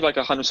been linked with, like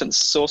a 100%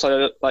 source. I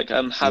know, like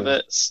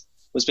Havertz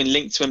was been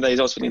linked to him, but he's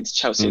also been linked to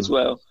Chelsea as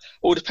well.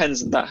 All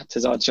depends on that,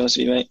 Tazard, to be honest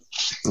with you, mate.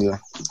 Yeah,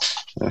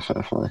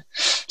 fair play.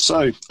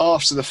 So,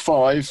 after the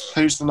 5,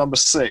 who's the number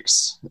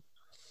 6?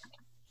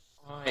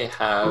 I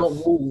have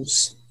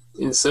Wolves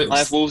in 6th. I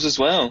have Wolves as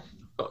well.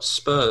 got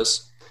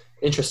Spurs.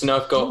 Interesting.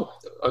 I've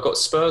got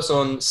Spurs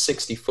on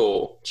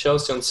 64,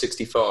 Chelsea on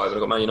 65, and I've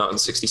got Man United on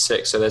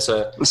 66. So there's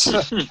a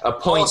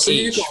point so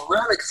each. You got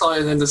real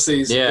exciting in the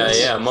season.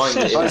 Yeah. Mine.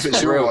 I hope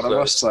it's your one, I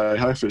must say. I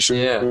hope it's your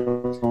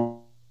Yeah.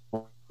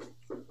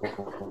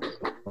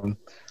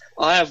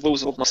 I have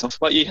Wolves above myself.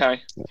 What about you,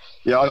 Harry?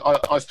 Yeah,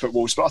 I've put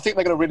Wolves, but I think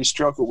they're going to really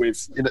struggle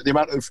with the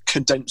amount of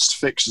condensed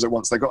fixtures at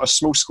once. They've got a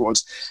small squad.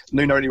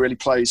 Nuno only really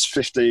plays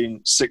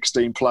 15,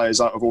 16 players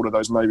out of all of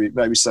those,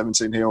 maybe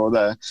 17 here or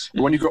there.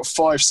 But when you've got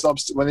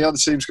when the other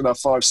team's going to have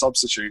 5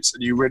 substitutes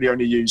and you really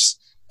only use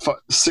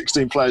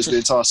 16 players the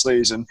entire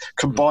season,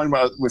 combined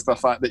with the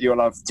fact that you'll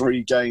have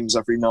 3 games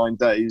every 9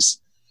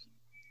 days,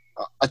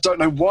 I don't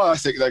know why I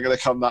think they're going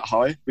to come that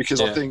high, because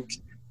I think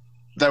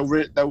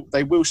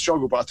they will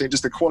struggle, but I think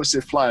just the quality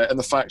of player and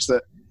the fact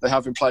that they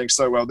have been playing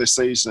so well this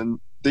season,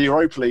 the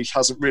Europa League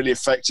hasn't really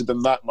affected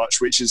them that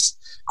much, which is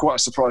quite a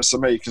surprise to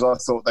me, because I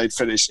thought they'd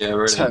finish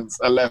 10th,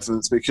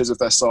 11th because of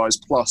their size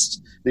plus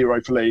the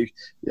Europa League.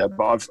 Yeah,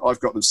 but I've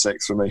got them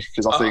 6th for me,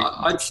 because I think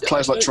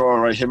players like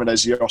Traore,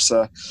 Jimenez,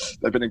 Jota,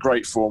 they've been in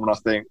great form, and I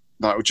think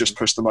that would just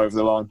push them over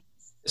the line.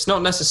 It's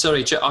not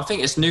necessarily. I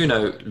think it's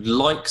Nuno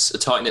likes a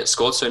tight-knit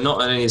squad, so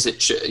not only is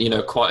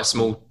it quite a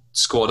small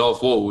squad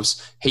of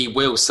Wolves, he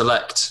will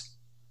select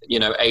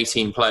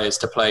 18 players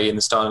to play in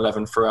the starting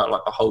 11 throughout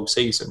like the whole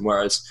season,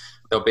 whereas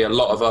there'll be a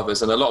lot of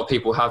others, and a lot of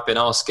people have been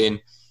asking,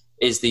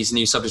 is these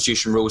new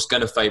substitution rules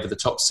going to favour the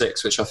top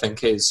 6, which I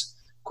think is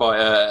quite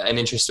an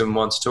interesting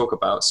one to talk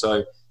about.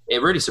 So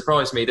it really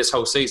surprised me this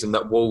whole season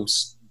that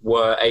Wolves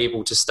were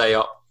able to stay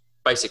up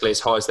basically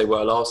as high as they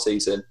were last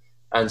season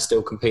and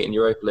still compete in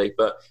Europa League.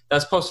 But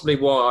that's possibly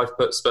why I've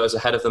put Spurs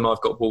ahead of them.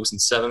 I've got Wolves in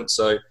 7th,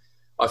 so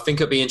I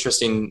think it'll be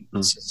interesting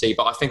to see,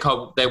 but I think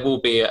there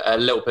will be a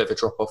little bit of a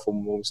drop-off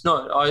from Wolves.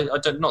 No, I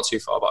don't, not too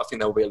far, but I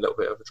think there will be a little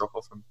bit of a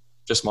drop-off from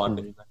just my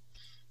opinion.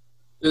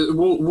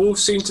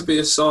 Wolves seem to be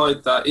a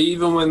side that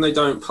even when they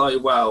don't play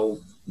well,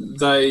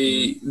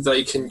 they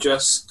can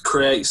just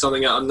create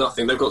something out of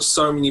nothing. They've got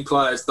so many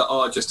players that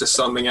are just a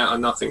something out of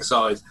nothing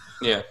side.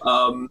 Yeah.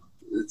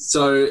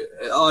 So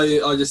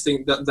I just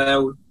think that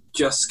they'll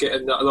just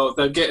get enough.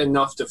 They'll get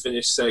enough to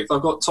finish 6th.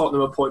 I've got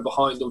Tottenham a point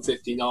behind on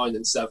 59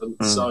 and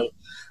 7th. So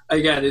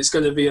again, it's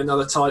going to be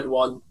another tight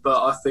one,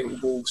 but I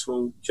think Wolves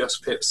will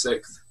just pip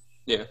 6th.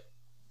 Yeah.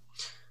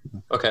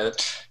 Okay.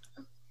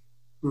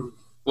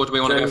 What do we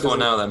want to go for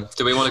now then?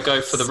 Do we want to go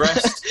for the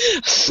rest?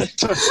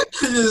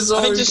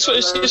 I think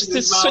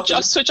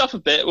just switch up a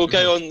bit. We'll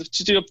go on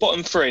to do a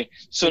bottom 3,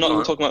 so we're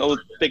not talking about all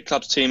the big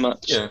clubs too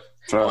much. Yeah.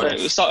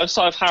 We'll start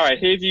with Harry.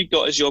 Who have you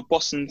got as your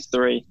bottom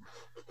 3?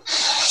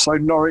 So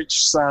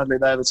Norwich, sadly,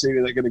 they're the team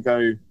that are going to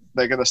go.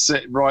 They're going to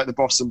sit right at the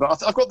bottom,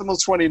 but I've got them on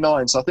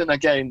 29, so I think they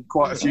gain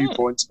quite a few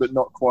points, but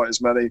not quite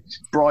as many.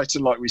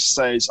 Brighton, like we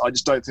said, I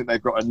just don't think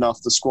they've got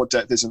enough. The squad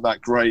depth isn't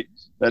that great.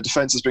 Their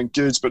defence has been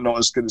good, but not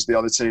as good as the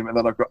other team. And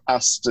then I've got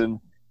Aston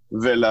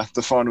Villa,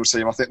 the final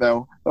team. I think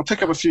they'll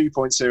pick up a few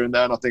points here and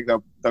there, and I think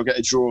they'll get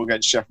a draw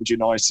against Sheffield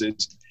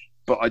United.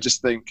 But I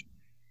just think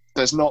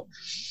there's not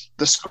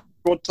the squad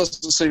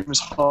doesn't seem as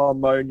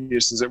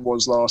harmonious as it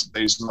was last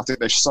season. I think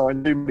they've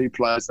signed too many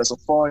players. There's a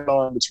fine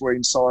line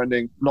between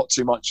signing not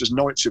too much, as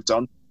Norwich have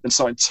done, and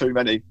signed too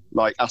many,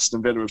 like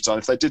Aston Villa have done.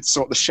 If they did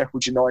sort of the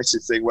Sheffield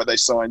United thing, where they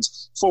signed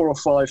 4 or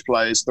 5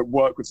 players that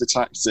work with the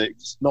tactic,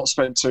 not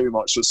spend too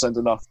much, but spend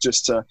enough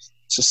just to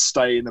to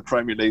stay in the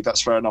Premier League,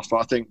 that's fair enough.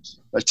 But I think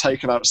they've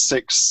taken out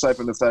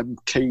 6-7 of their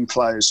key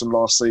players from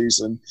last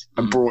season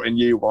and brought in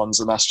new ones,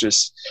 and that's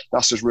just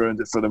ruined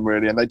it for them,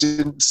 really. And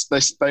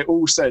they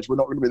all said we're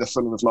not going to be the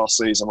Fulham of last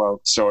season. Well,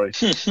 sorry,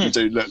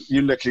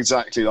 you look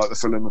exactly like the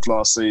Fulham of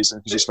last season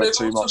because you spent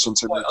too much on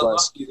too many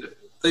players.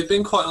 They've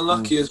been quite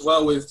unlucky as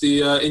well with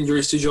the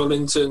injuries to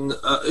Joelinton.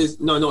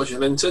 No, not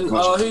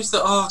Joelinton. Who's the?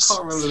 I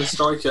can't remember the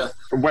striker.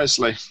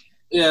 Wesley.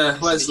 Yeah,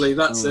 Wesley.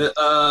 That's it.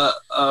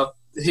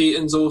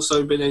 Heaton's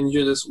also been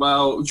injured as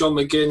well. John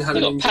McGinn had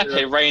an injury.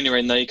 Pepe Reina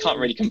in though. You can't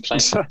really complain.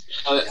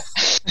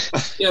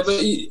 Yeah,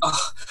 but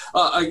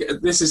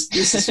this is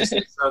just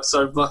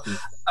so. But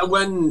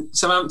when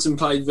Southampton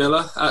played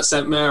Villa at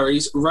St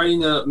Mary's,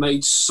 Reina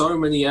made so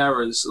many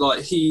errors.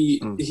 Like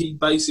he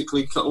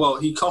basically,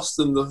 he cost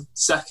them the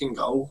second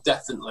goal,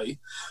 definitely.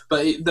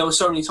 But there were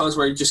so many times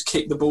where he just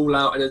kicked the ball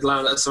out and it'd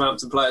land at a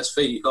Southampton player's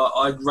feet.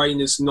 Like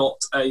Reina's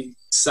not a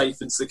safe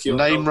and secure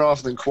name goal.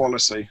 Rather than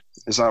quality.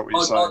 Is that what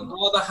you're saying? I'd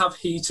rather have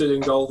Heaton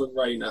in goal than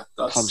Reina.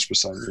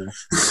 100%, yeah.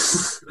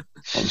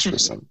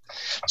 100%.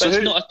 But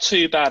it's not a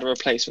too bad a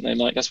replacement, though,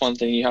 Mike. That's one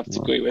thing you have to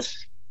agree with.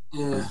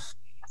 Yeah.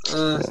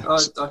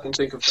 I can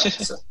think of that.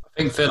 So. I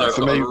think Villa have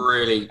got a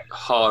really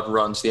hard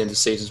run to the end of the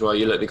season as well.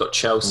 You look, they've got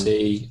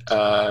Chelsea, who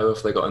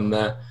have they got in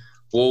there?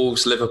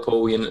 Wolves,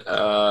 Liverpool,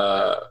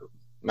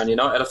 Man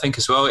United, I think,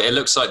 as well. It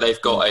looks like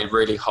they've got a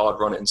really hard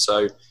run in.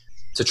 So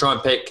to try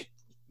and pick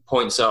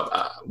points up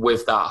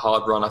with that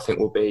hard run, I think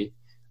will be,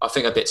 a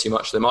bit too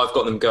much for them. I've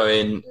got them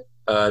going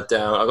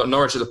down. I've got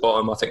Norwich at the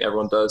bottom. I think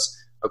everyone does.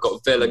 I've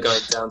got Villa going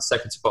down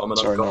second to bottom,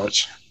 and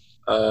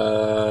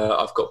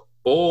I've got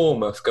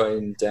Bournemouth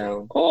going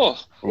down.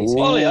 Oh,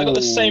 Ollie, I got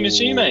the same as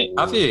you, mate.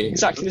 Have you?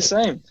 Exactly the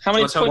same. How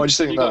many points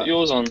have you got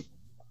yours on?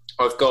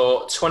 I've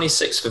got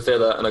 26 for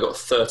Villa, and I got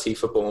 30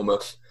 for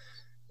Bournemouth.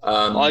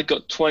 I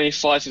got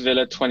 25 for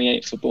Villa,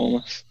 28 for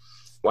Bournemouth.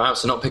 Wow,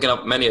 so not picking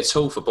up many at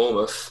all for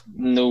Bournemouth.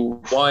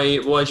 No. Why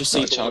do you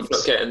see Bournemouth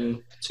not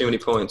getting too many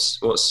points?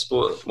 What's?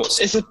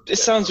 It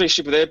sounds really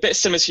stupid. They're a bit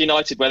similar to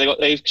United, where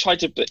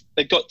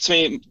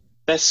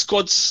their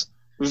squad's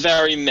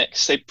very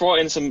mixed. They brought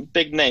in some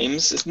big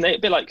names. It's a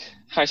bit like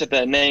how I said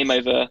their name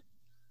over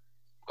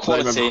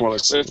quality.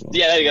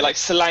 There you go, like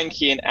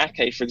Solanke and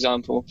Ake, for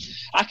example.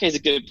 Ake's a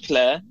good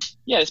player.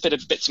 Yeah, it's been a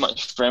bit too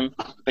much for him,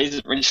 but he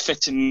doesn't really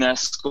fit in their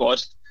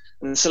squad.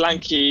 And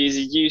Solanke is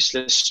a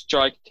useless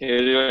striker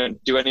who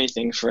won't do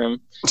anything for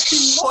him.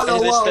 No,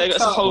 Mikey,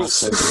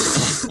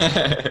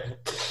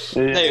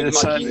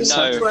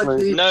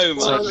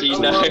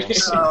 no. I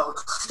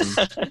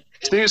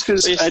think it's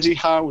because Eddie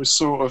Howe has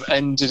sort of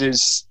ended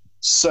his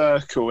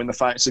circle in the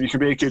fact that you can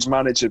be a good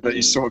manager, but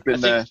he's sort of been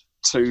there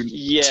too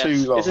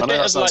long. It's a bit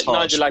of like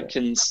Nigel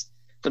Adkins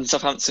from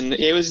Southampton.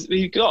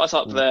 He got us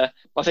up there.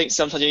 I think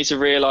sometimes you need to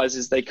realise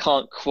is they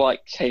can't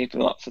quite keep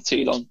him up for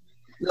too long.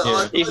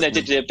 No, even though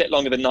they did it a bit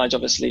longer than Nigel,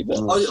 obviously.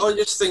 But I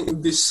just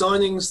think the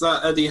signings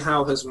that Eddie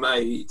Howe has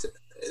made,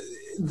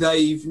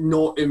 they've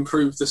not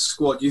improved the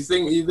squad. You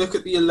look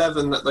at the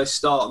 11 that they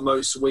start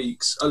most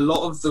weeks, a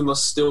lot of them are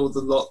still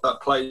the lot that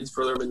played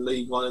for them in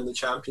League One and the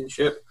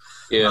Championship.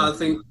 Yeah. I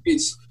think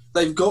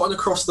they've gotten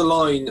across the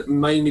line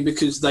mainly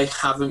because they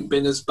haven't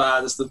been as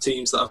bad as the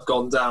teams that have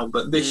gone down.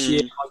 But this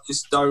year,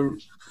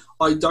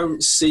 I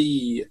don't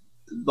see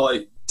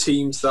like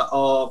teams that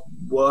are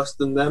worse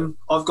than them.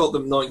 I've got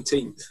them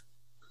 19th.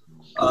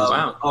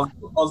 Wow.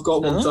 I've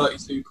got them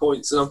 32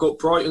 points, and I've got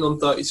Brighton on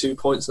 32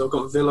 points, and I've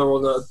got Villa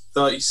on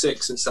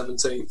 36 and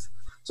 17th.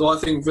 So I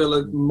think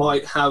Villa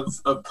might have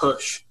a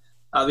push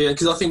at the end,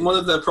 because I think one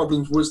of their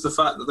problems was the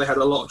fact that they had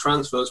a lot of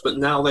transfers, but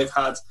now they've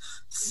had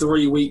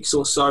 3 weeks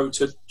or so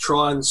to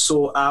try and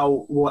sort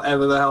out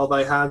whatever the hell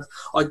they had.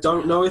 I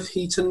don't know if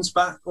Heaton's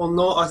back or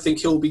not. I think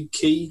he'll be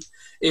key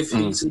if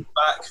Heaton's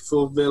back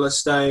for Villa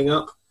staying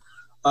up.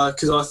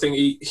 Because I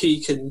think he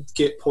can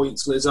get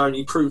points on his own.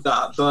 He proved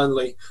that at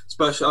Burnley.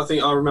 Especially, I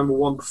think I remember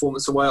one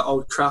performance away at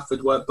Old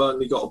Trafford where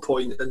Burnley got a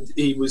point and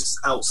he was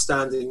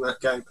outstanding that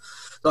game.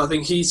 So I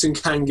think Heaton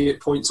can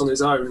get points on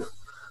his own.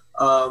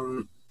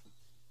 And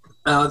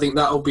I think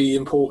that'll be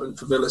important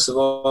for Villa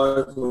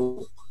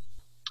survival.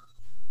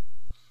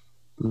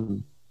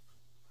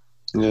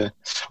 Yeah,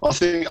 I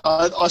think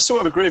I sort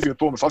of agree with you with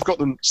Bournemouth. I've got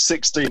them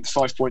 16th,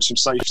 5 points from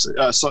safety,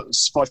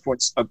 5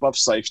 points above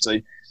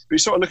safety. But you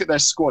sort of look at their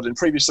squad. In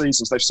previous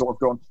seasons, they've sort of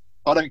gone,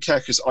 I don't care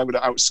because I'm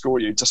going to outscore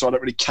you, so I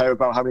don't really care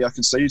about how many I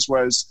concede.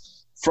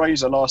 Whereas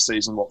Fraser last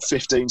season,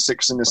 15,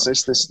 16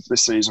 assists.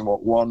 This season,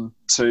 1,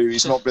 2.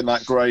 He's not been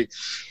that great.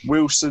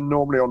 Wilson,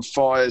 normally on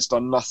fire, has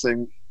done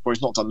nothing. Well,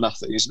 he's not done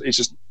nothing. He's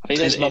just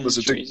his numbers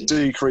have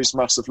decreased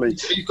massively.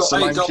 He's got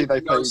Solanke,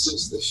 they paid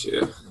this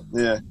year.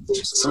 Yeah,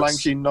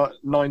 Solanke,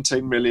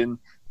 19 million.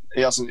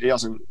 He hasn't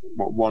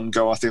one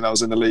goal. I think that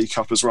was in the League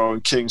Cup as well.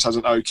 And Kings has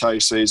an okay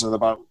season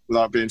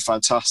without being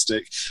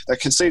fantastic. They're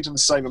conceding the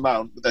same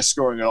amount, but they're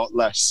scoring a lot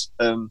less.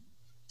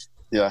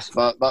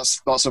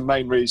 That's a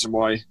main reason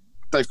why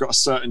they've got a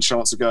certain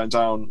chance of going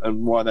down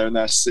and why they're in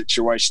their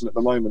situation at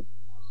the moment.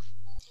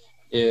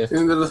 Yeah, I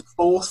think they're the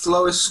 4th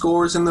lowest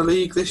scorers in the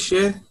league this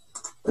year.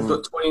 They've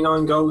got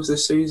 29 goals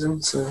this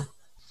season, so...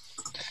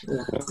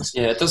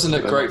 Yeah, it doesn't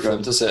look great for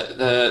them, does it?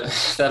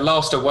 Their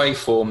last away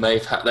form,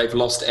 they've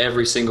lost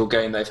every single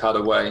game they've had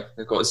away.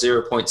 They've got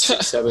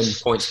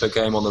 0.67 points per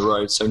game on the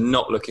road, so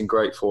not looking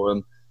great for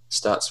them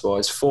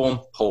stats-wise. Form,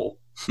 poor,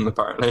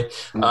 apparently.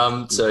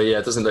 So, yeah,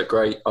 it doesn't look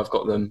great. I've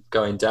got them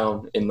going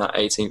down in that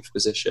 18th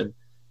position.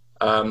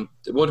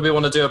 What do we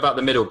want to do about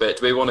the middle bit?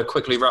 Do we want to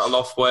quickly rattle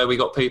off where we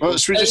got people? Well,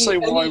 should we just say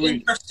why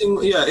we...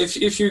 Yeah,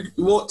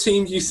 what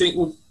team do you think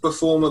will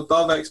perform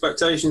above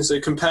expectations?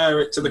 So compare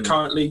it to the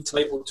current league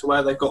table to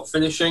where they've got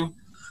finishing.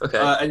 Okay.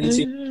 Any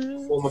team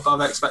perform above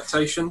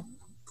expectation?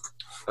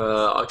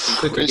 I can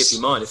quickly give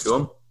you mine if you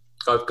want.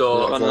 I've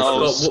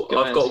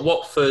got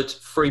Watford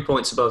 3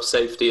 points above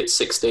safety at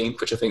 16th,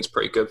 which I think is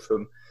pretty good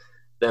from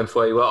them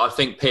for you. Well, I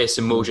think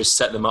Pearson will just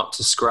set them up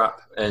to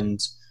scrap, and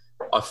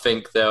I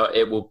think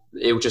it will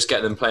just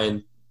get them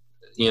playing,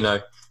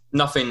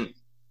 nothing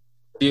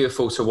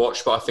beautiful to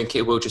watch, but I think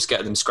it will just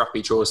get them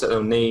scrappy draws that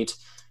they'll need.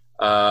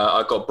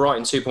 I've got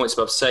Brighton 2 points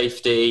above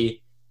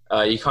safety.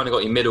 You kind of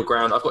got your middle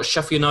ground. I've got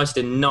Sheffield United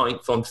in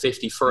 9th on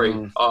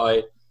 53.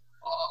 I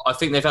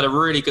think they've had a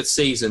really good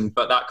season,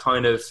 but that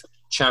kind of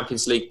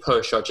Champions League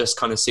push, I just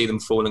kind of see them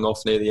falling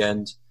off near the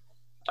end.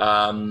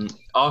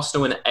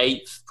 Arsenal in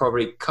 8th,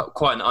 probably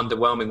quite an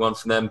underwhelming one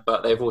for them,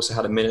 but they've also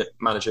had a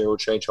managerial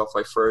change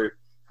halfway through.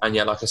 And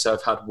yeah, like I said,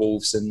 I've had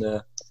Wolves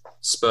and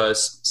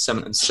Spurs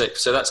 7th and 6th.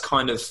 So that's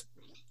kind of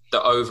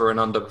the over and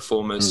under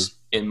performers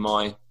in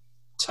my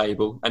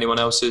table. Anyone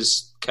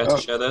else's care to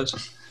share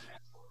those?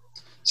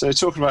 So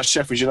talking about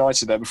Sheffield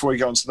United there, before we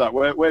go on to that,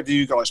 where do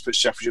you guys put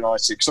Sheffield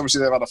United? Because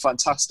obviously they've had a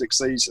fantastic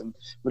season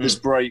with this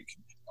break.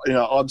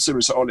 I'm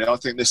similar to Ollie. I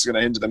think this is going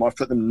to hinder them. I've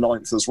put them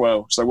 9th as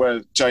well. So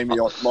where, Jamie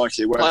or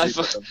Mikey, where have you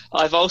put them?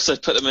 I've also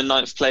put them in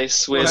 9th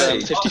place with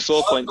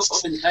 54 points.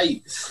 I've got them in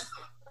 8th.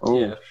 Oh,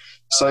 yeah.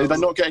 So they're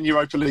not getting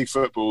Europa League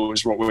football,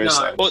 is what we're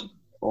saying. Well,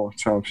 or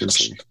Champions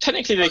League.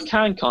 Technically they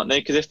can, can't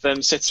they? Because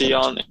if City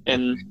aren't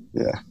in...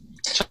 Yeah.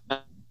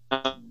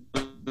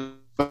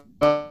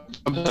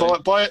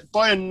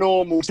 By a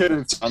normal period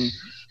of time,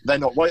 they're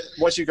not. Why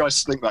do you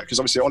guys think that? Because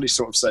obviously Ollie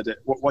sort of said it.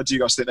 Why do you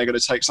guys think they're going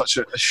to take such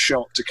a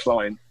sharp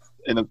decline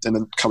in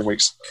the coming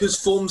weeks? Because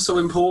form's so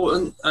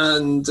important,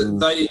 and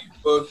they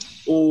were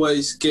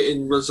always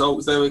getting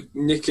results. They were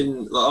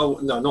nicking.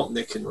 Not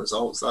nicking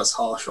results. That's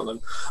harsh on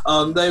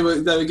them. They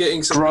were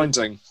getting some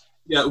grinding.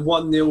 Yeah,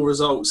 1-0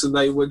 results, and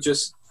they were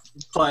just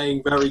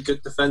playing very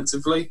good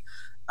defensively.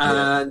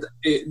 And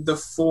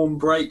the form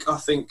break, I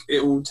think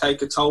it will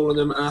take a toll on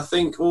them. And I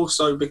think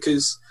also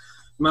because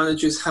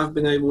managers have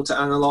been able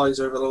to analyse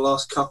over the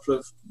last couple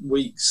of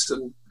weeks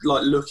and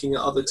looking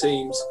at other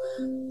teams,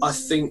 I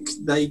think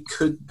they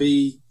could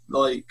be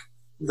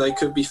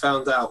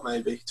found out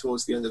maybe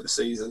towards the end of the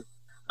season.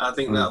 I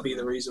think that'll be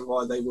the reason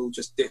why they will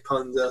just dip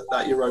under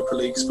that Europa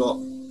League spot.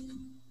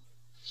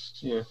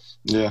 Yeah.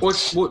 Yeah.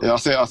 Yeah,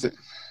 I think.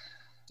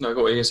 No,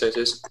 what were you going to say,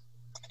 Tiz?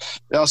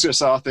 Yeah, I was going to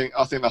say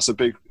I think that's a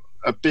big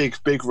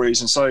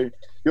reason. So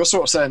you're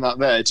sort of saying that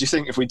there. Do you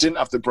think if we didn't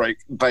have the break,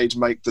 they'd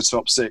make the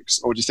top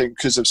 6? Or do you think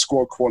because of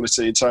squad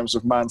quality in terms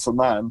of man for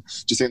man,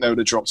 do you think they would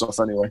have dropped off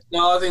anyway?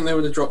 No, I think they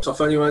would have dropped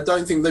off anyway. I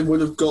don't think they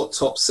would have got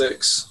top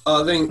 6.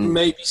 I think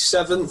maybe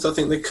 7th. I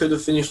think they could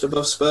have finished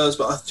above Spurs,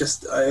 but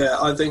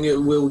I think it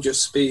will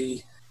just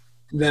be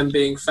them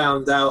being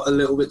found out a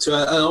little bit too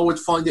early. And I would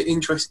find it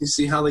interesting to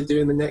see how they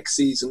do in the next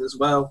season as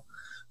well,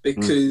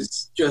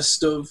 because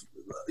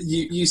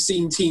you've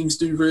seen teams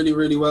do really,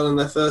 really well in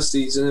their first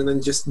season and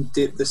then just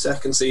dip the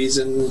second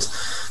season. And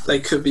they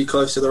could be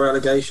close to the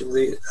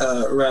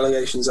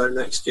relegation zone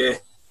next year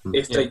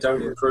if they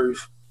don't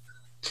improve.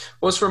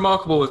 What's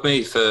remarkable with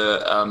me for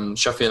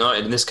Sheffield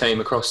United, and this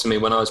came across to me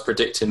when I was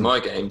predicting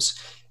my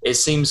games, it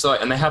seems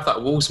like, and they have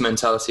that Wolves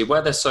mentality,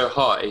 where they're so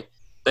high,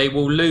 they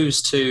will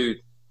lose to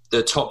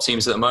the top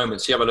teams at the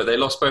moment. So look, they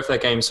lost both their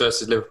games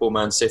versus Liverpool,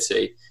 Man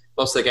City,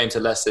 lost their game to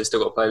Leicester, they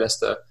still got to play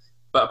Leicester.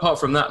 But apart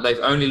from that, they've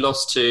only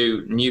lost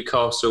to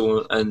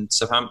Newcastle and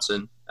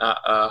Southampton at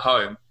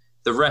home.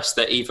 The rest,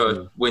 they're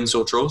either wins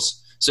or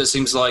draws. So it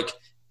seems like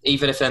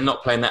even if they're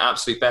not playing their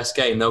absolute best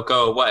game, they'll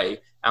go away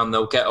and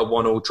they'll get a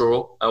 1-1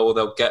 draw or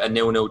they'll get a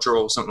 0-0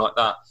 draw or something like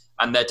that.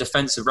 And their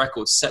defensive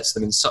record sets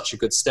them in such a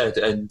good stead.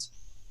 And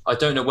I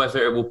don't know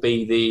whether it will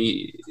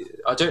be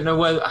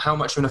how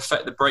much of an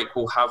effect the break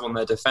will have on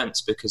their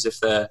defence, because if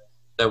they're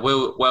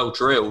well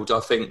drilled, I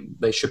think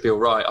they should be all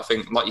right. I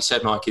think, like you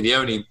said, Mikey, the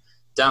only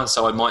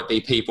downside might be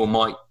people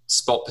might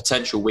spot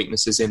potential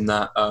weaknesses in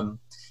that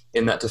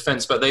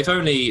defence, but they've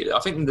only,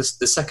 I think, the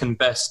second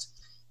best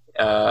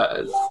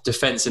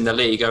defence in the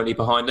league, only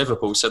behind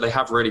Liverpool. So they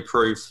have really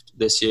proved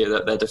this year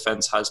that their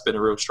defence has been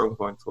a real strong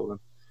point for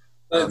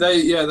them.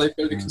 They've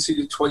only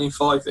conceded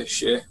 25 this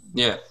year.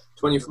 Yeah.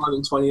 25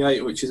 and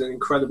 28, which is an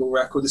incredible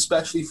record,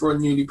 especially for a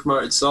newly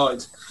promoted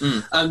side.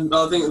 And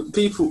I think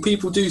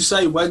people do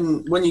say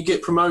when you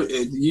get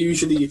promoted,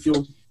 usually if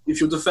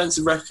your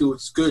defensive record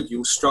is good,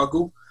 you'll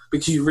struggle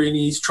because you really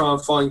need to try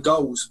and find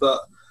goals.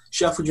 But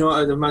Sheffield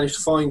United have managed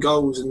to find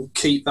goals and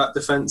keep that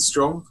defence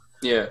strong.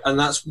 Yeah. And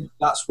that's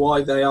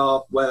why they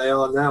are where they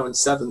are now in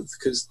 7th,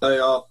 because they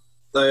are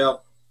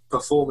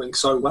performing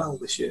so well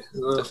this year.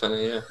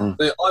 Definitely, yeah.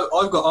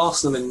 I've got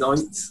Arsenal in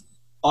 9th.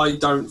 I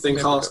don't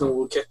think Arsenal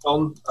will kick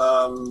on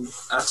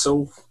at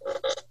all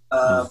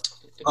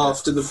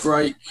after the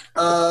break.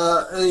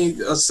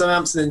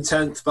 Southampton in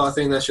 10th, but I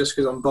think that's just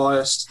because I'm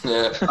biased.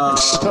 Yeah.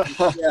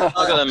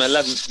 I got them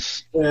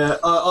 11th. Yeah,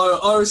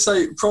 I would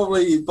say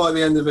probably by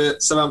the end of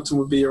it, Southampton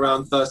would be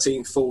around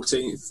 13th,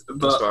 14th. But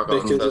That's where I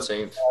got them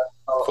 13th.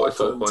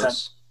 44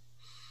 points.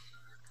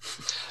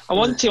 And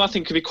one team I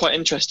think could be quite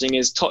interesting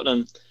is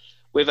Tottenham.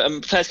 With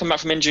players coming back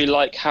from injury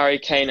like Harry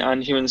Kane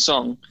and Heung-min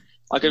Son,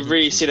 I could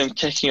really see them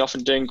kicking off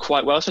and doing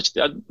quite well.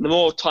 Especially the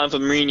more time for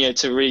Mourinho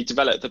to really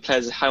develop the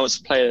players, how he wants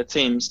to play their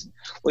teams.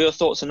 What are your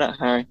thoughts on that,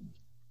 Harry?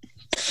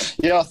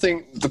 Yeah, I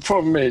think the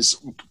problem is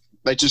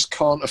they just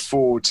can't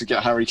afford to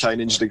get Harry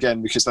Kane injured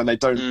again, because then they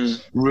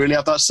don't really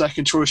have that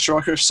second choice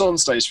striker. If Son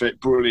stays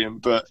fit,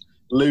 brilliant, but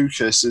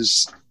Lucas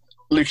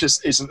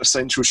isn't a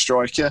central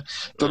striker.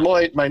 But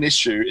my main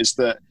issue is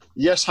that,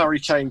 yes, Harry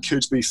Kane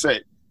could be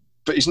fit,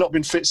 but he's not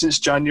been fit since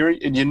January,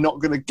 and you're not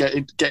going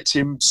to get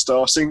him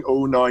starting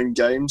all 9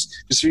 games.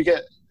 Because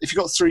if you've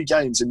got 3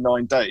 games in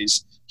 9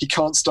 days, he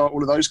can't start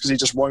all of those because he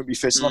just won't be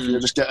fit enough, and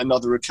you'll just get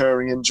another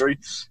recurring injury.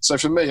 So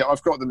for me,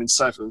 I've got them in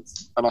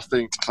 7th, and I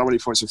think how many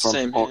points in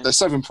front? They're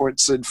 7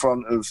 points in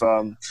front of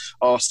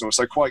Arsenal,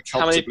 so quite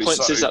comfortably. How many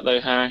points is that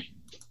though, Harry?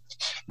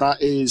 That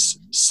is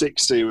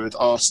 60 with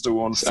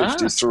Arsenal on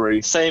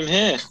 53. Same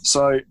here.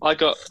 So I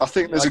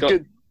think there's a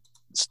good.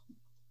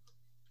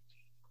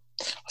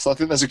 So I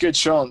think there's a good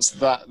chance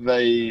that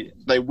they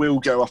will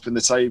go up in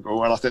the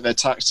table, and I think their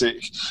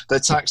tactic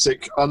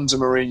under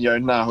Mourinho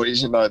now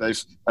is,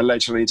 they've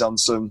allegedly done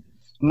some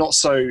not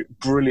so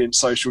brilliant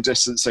social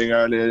distancing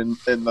earlier in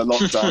the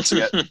lockdown to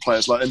get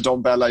players like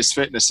Ndombele's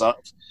fitness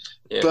up.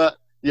 Yeah. But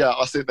yeah,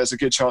 I think there's a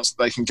good chance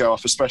that they can go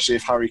up, especially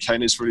if Harry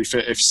Kane is fully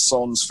fit, if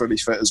Son's fully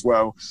fit as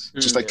well.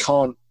 Just they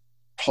can't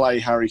play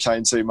Harry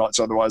Kane too much,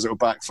 otherwise it will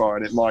backfire,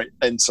 and it might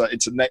enter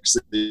into next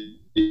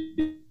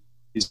season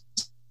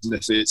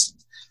if it's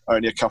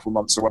only a couple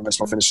months away when this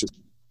one finishes.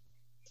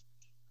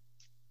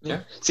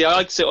 Yeah. See, I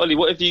like to say, Ollie,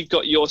 what have you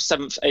got your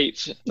 7th,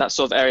 8th, that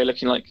sort of area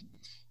looking like?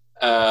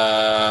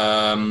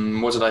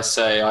 What did I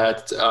say? I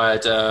had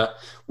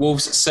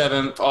Wolves at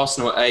 7th,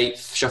 Arsenal at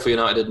 8th, Sheffield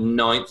United at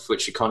 9th,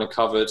 which you kind of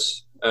covered.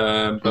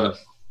 But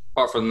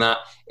apart from that,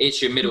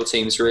 it's your middle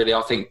teams, really.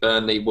 I think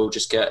Burnley will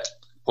just get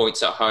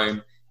points at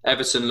home.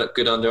 Everton look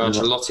good under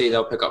Ancelotti.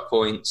 They'll pick up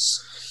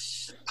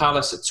points.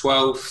 Palace at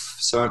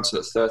 12th, Southampton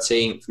at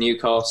 13th,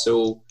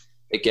 Newcastle,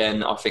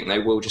 again, I think they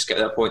will just get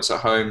their points at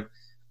home.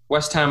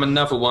 West Ham,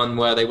 another one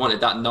where they wanted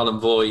that null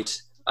and void.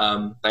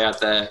 They had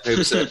their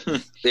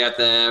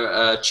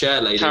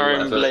chair lady,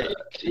 Karen Blake.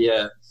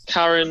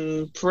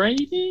 Karen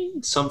Brady,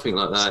 something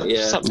like that.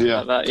 Yeah, something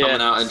like that. Yeah,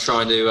 coming out and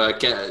trying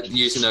to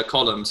using her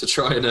column to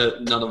try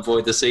and null and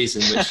void the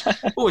season, which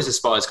always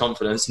inspires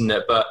confidence, isn't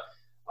it? But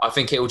I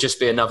think it will just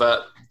be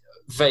another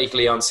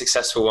vaguely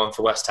unsuccessful one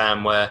for West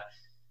Ham, where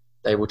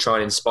they will try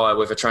and inspire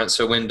with a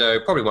transfer window.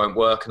 Probably won't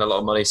work, and a lot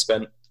of money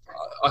spent.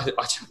 I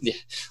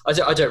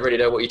don't really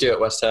know what you do at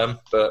West Ham,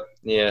 but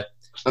yeah.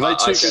 Are they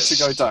too good to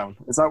go down?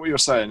 Is that what you're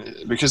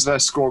saying? Because their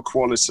squad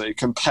quality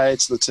compared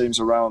to the teams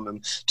around them,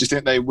 do you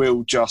think they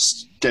will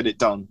just get it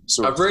done?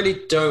 I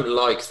really don't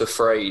like the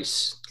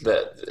phrase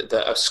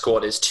that a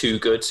squad is too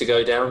good to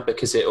go down,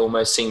 because it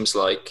almost seems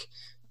like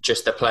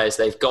just the players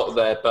they've got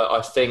there. But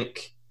I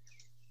think,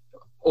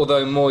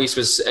 although Moyes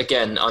was,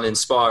 again,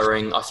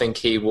 uninspiring, I think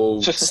he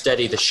will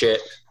steady the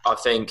ship. I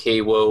think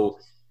he will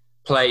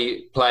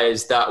play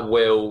players that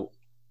will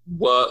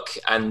work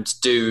and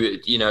do,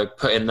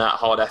 put in that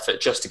hard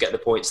effort just to get the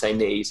points they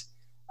need.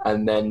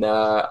 And then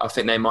I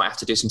think they might have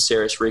to do some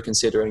serious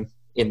reconsidering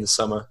in the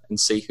summer and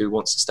see who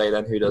wants to stay there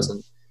and who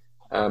doesn't.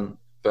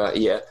 But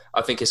yeah,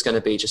 I think it's going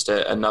to be just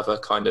another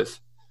kind of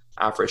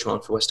average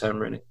one for West Ham,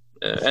 really.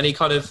 Any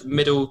kind of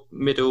middle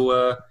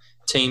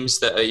teams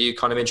that are you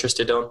kind of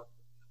interested on?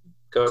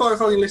 Quite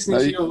funny listening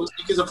to yours,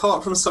 because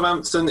apart from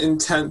Southampton in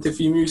 10th, if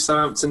you move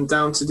Southampton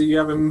down to, do you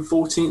have him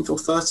 14th or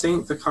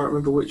 13th? I can't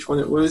remember which one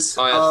it was.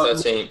 I had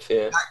 13th,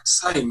 yeah.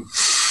 Same.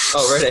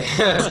 Oh, really?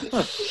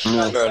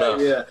 Fair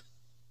enough. Yeah.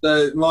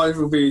 Mine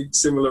will be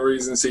similar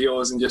reasons to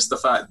yours, and just the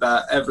fact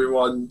that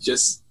everyone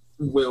just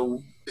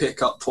will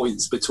pick up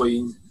points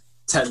between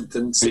 10th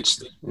and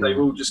 16th. They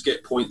will just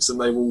get points,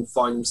 and they will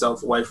find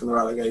themselves away from the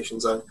relegation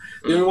zone.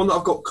 The only one that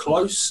I've got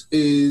close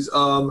is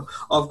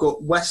I've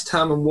got West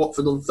Ham and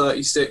Watford on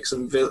 36,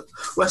 and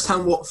West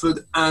Ham,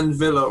 Watford and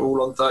Villa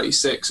all on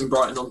 36, and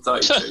Brighton on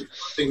 32. I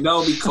think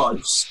they'll be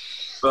close,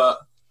 but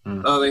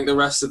I think the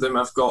rest of them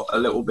have got a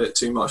little bit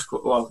too much.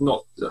 Well,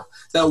 not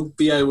they'll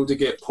be able to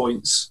get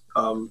points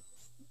in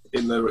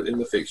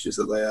the fixtures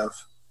that they have.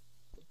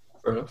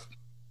 Fair enough.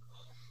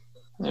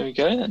 There we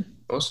go then.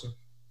 Awesome.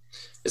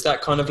 Is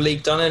that kind of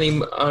league done? Any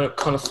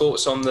kind of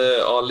thoughts on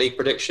our league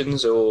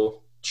predictions,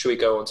 or should we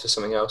go on to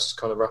something else?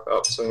 Kind of wrap it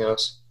up to something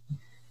else.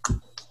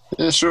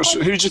 Yeah, sure.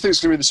 Who do you think is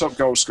going to be the top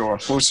goal scorer?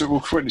 We'll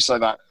quickly say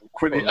that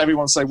quickly,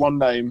 everyone say one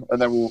name,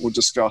 and then we'll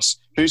discuss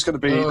who's going to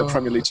be the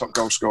Premier League top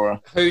goal scorer.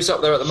 Who's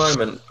up there at the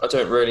moment? I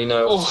don't really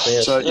know.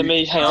 So let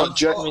me hang on.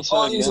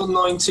 Vardy's on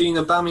 19,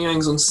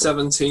 Aubameyang's on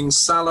 17,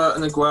 Salah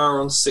and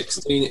Aguero on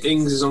 16,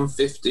 Ings is on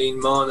 15,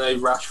 Mane,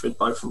 Rashford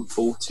both on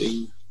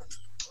 14.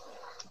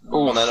 Come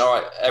on then, all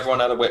right. Everyone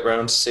had a whip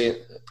round to see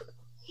it.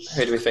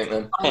 Who do we think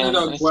then? I'm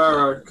going to go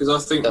Aguero because I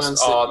think Man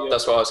City.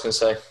 That's what I was going to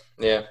say.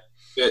 Yeah.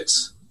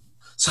 Bits.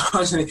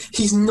 Surprisingly,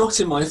 he's not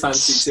in my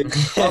fantasy team.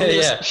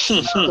 Yeah.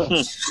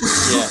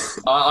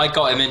 I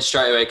got him in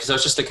straight away because I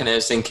was just looking at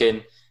it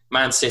thinking,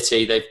 Man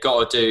City, they've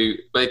got to do.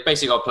 They've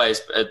basically got to play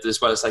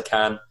as well as they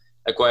can.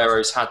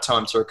 Aguero's had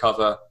time to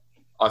recover.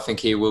 I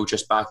think he will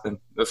just back them.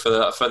 But for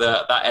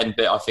that end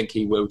bit, I think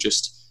he will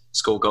just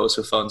score goals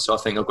for fun. So I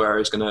think Aguero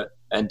is going to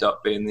end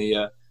up being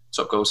the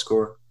top goal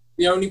scorer.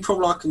 The only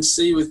problem I can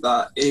see with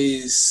that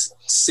is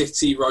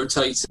City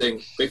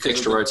rotating.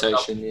 Extra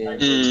rotation, yeah.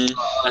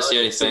 That's the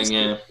only thing,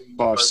 yeah.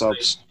 5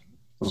 subs.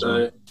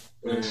 So,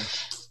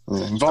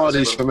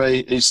 Vardy's for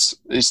me.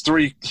 He's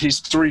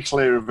three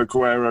clear of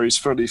Aguero. He's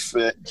fully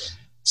fit.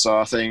 So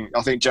I think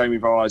Jamie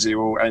Vardy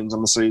will end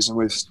on the season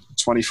with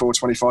 24,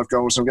 25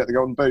 goals and will get the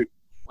Golden Boot.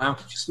 Wow,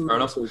 fair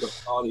enough.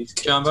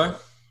 Jambo?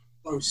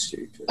 So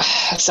stupid.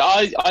 So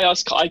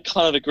I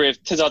kind of agree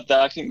with Tizard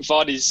there. I think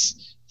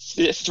Vardy's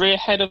 3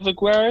 ahead of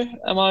Aguero.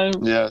 Am I?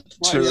 Yeah,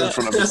 2 in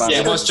front of the back.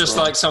 It was just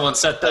like someone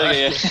said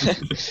that.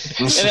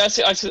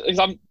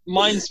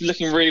 Mine's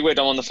looking really weird.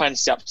 I'm on the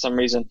fantasy app for some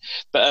reason,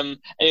 but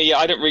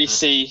I don't really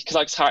see because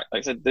like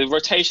I said, the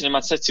rotation in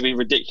Man City will be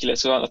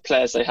ridiculous with the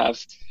players they have.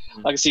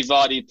 I can see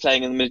Vardy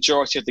playing in the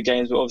majority of the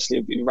games, but obviously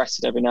he'll be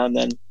rested every now and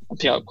then and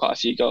pick up quite a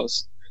few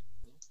goals.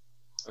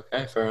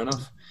 Okay, fair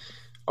enough.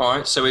 All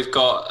right, so we've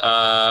got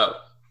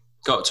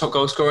top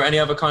goal scorer. Any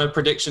other kind of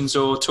predictions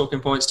or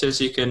talking points,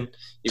 Tiz?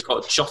 You've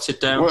got jotted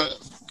down.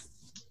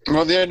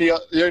 Well, the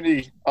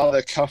only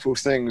other couple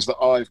things that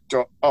I've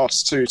got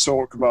us to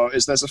talk about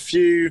is there's a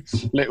few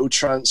little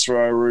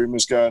transfer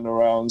rumours going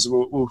around.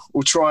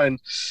 We'll try and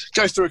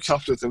go through a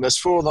couple of them. There's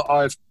 4 that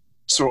I've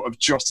sort of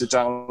jotted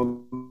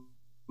down.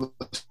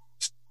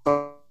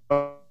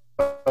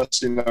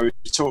 First, we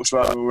talked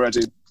about them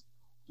already.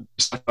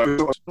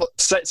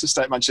 Set to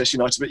stay at Manchester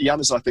United, but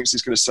Yanis, I think,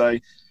 is going to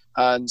stay.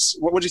 And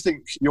what do you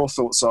think your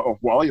thoughts are, or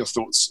what are your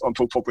thoughts on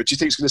Paul Pogba? Do you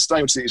think he's going to stay,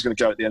 or do you think he's going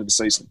to go at the end of the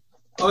season?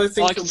 I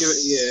think he'll give it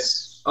a year.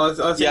 I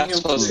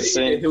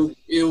think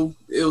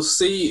he'll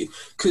see,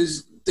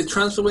 because the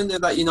transfer window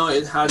that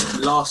United had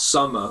last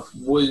summer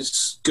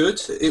was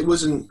good. It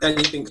wasn't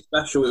anything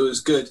special, it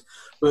was good.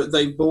 But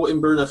they bought in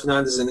Bruno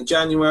Fernandes in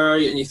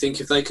January, and you think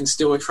if they can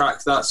still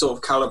attract that sort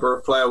of calibre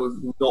of player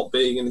with not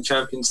being in the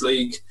Champions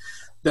League,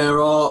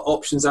 there are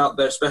options out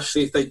there,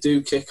 especially if they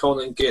do kick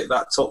on and get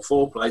that top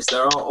 4 place.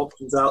 There are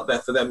options out there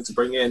for them to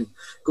bring in.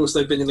 Of course,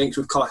 they've been linked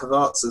with Kai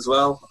Havertz as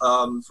well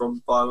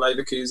from Bayern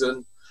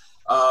Leverkusen.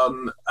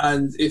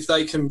 And if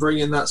they can bring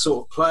in that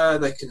sort of player,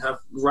 they can have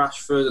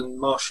Rashford and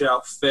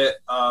Martial fit,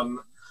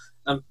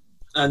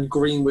 and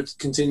Greenwood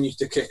continue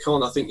to kick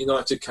on. I think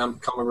United can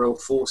become a real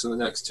force in the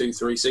next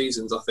 2-3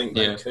 seasons. I think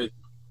they could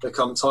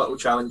become title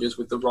challengers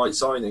with the right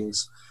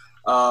signings.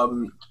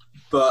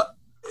 But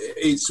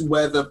it's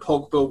whether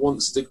Pogba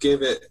wants to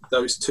give it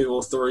those 2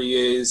 or 3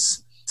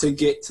 years to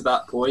get to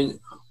that point,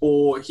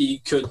 or he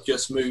could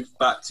just move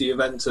back to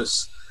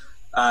Juventus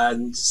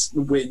and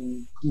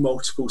win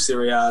multiple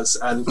Serie A's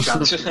and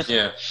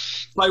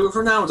play with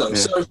Ronaldo. Yeah.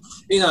 So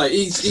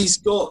he's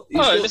got.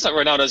 It looks like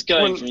Ronaldo's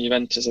going from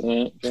Juventus, isn't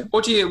it? Yeah.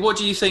 What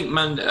do you think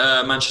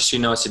Manchester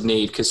United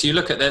need? Because you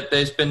look at that,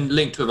 there's been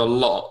linked with a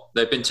lot.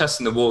 They've been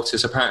testing the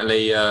waters.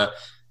 Apparently,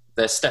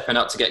 they're stepping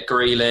up to get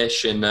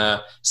Grealish, and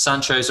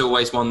Sancho's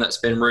always one that's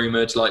been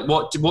rumoured. Like,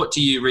 what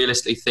do you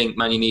realistically think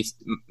Man United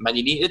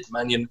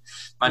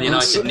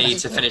need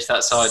to finish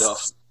that side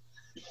off?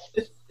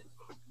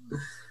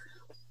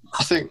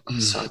 I think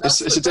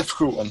it's a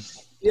difficult one.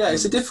 Yeah,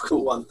 it's a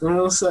difficult one. And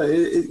also,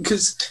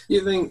 because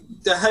you think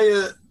De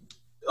Gea,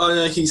 I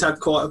know he's had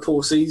quite a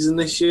poor season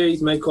this year.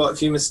 He's made quite a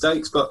few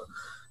mistakes, but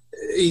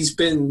he's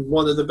been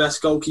one of the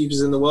best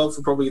goalkeepers in the world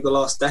for probably the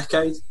last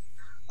decade,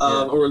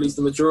 or at least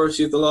the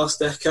majority of the last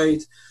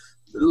decade.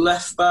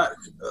 Left back,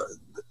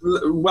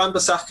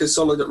 Wan-Bissaka's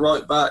solid at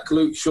right back.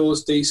 Luke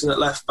Shaw's decent at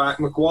left back.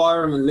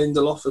 Maguire and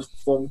Lindelof have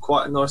formed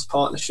quite a nice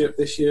partnership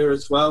this year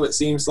as well, it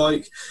seems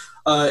like.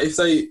 If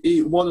they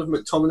eat one of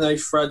McTominay,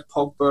 Fred,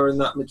 Pogba in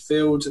that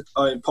midfield,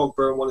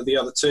 Pogba and one of the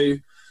other 2,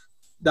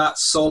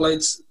 that's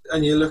solid.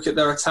 And you look at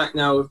their attack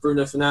now with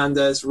Bruno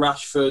Fernandes,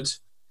 Rashford,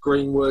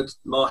 Greenwood,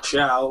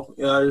 Martial.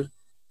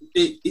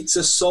 It's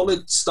a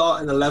solid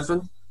starting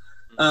 11.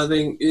 I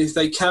think if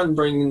they can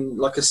bring in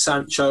like a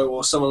Sancho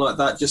or someone like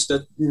that, just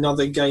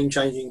another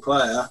game-changing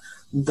player,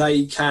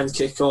 they can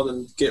kick on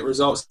and get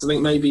results. I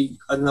think maybe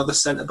another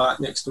centre-back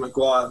next to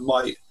Maguire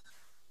might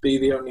be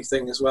the only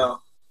thing as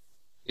well.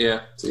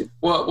 Yeah.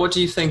 What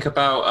do you think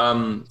about...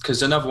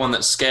 Because another one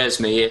that scares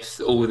me,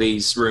 if all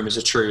these rumours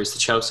are true, is the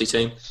Chelsea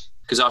team.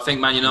 Because I think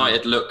Man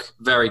United look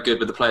very good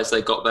with the players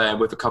they got there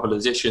with a couple of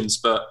additions,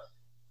 but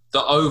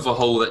the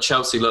overhaul that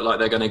Chelsea look like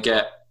they're going to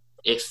get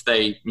if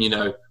they,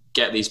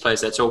 get these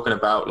players they're talking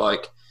about,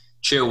 like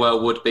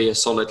Chilwell would be a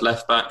solid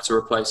left back to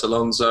replace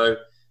Alonso.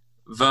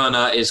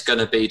 Werner is going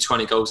to be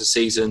 20 goals a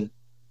season.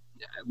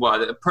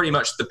 Well, pretty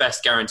much the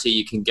best guarantee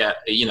you can get.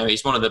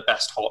 He's one of the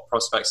best hot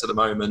prospects at the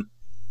moment.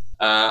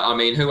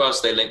 Who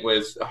else they link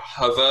with?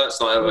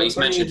 Havertz. He's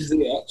mentioned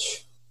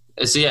Ziyech.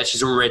 Ziyech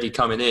is already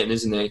coming in,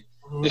 isn't he?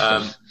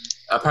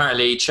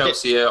 Apparently,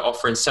 Chelsea are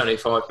offering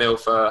 75 mil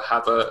for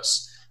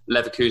Havertz.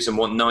 Leverkusen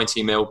want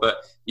 90 mil, but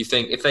you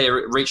think if they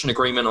reach an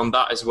agreement on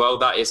that as well,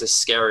 that is a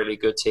scarily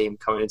good team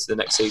coming into the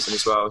next season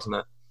as well, isn't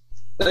it?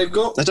 They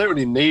don't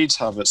really need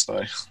Havertz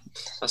though.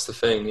 That's the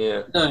thing,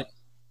 yeah. No.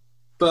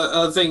 But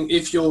I think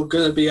if you're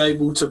going to be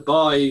able to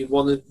buy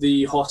one of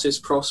the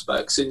hottest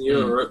prospects in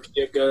Europe,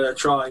 you're going to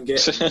try and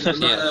get no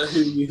matter who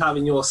you have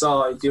in your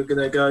side. You're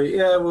going to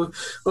go,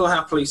 we'll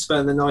happily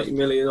spend the 90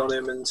 million on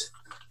him, and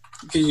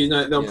because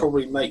they'll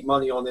probably make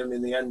money on him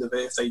in the end of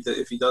it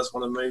if he does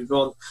want to move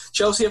on.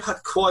 Chelsea have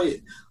had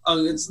quite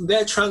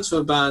their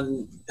transfer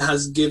ban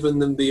has given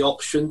them the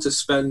option to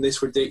spend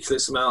this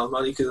ridiculous amount of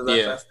money because of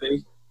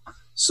FFP.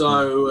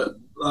 So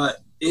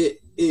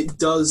it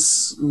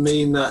does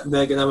mean that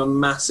they're going to have a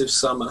massive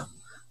summer,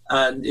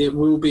 and it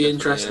will be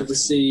interesting to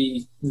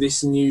see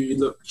this new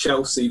look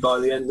Chelsea by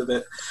the end of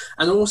it.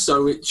 And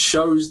also it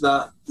shows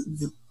that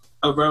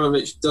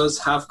Abramovich does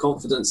have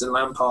confidence in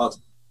Lampard,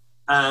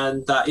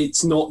 and that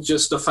it's not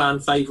just a fan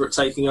favourite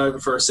taking over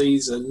for a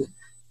season.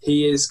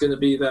 He is going to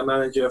be their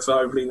manager for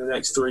hopefully the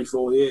next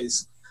 3-4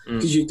 years.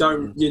 Because you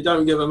don't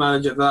give a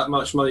manager that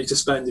much money to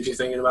spend if you're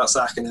thinking about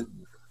sacking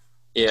him.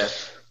 Yeah,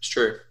 it's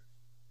true.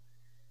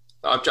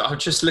 I'm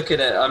just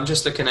looking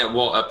at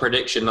what a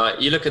prediction,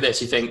 like you look at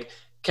this, you think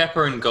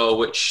Kepa in goal,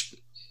 which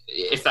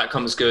if that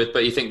comes good,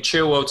 but you think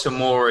Chilwell,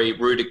 Tomori,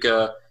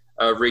 Rudiger,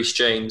 Reece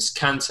James,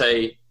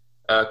 Kante,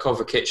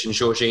 Kovacic and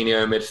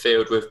Jorginho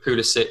midfield with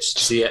Pulisic,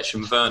 Ziyech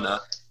and Werner.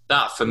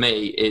 That for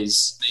me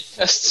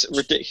that's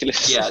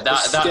ridiculous. Yeah,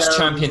 that's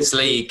Champions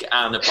League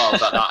and above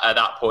at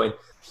that point.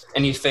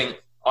 And you think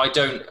I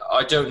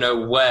don't know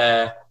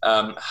where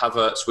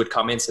Havertz would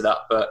come into that,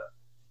 but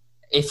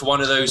if one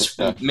of those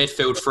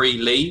midfield three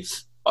leave,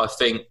 I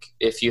think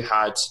if you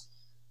had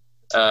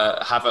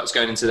Havertz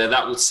going into there,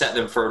 that would set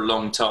them for a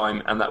long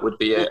time, and that would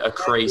be a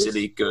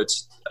crazily good.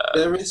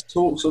 There is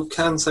talks of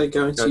Kante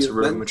going to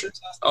Real Madrid.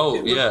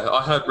 Oh yeah,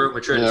 I heard Real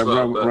Madrid as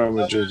well. Real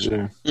Madrid,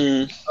 yeah.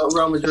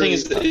 Real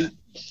Madrid.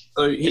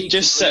 It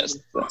just sets.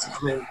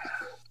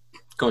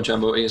 Go on,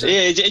 Jambo. Yeah,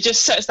 it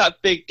just sets that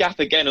big gap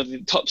again of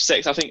the top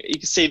six. I think you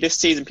can see this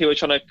season people are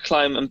trying to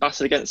climb and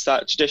battle against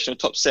that traditional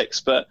top six.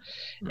 But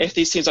if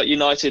these teams like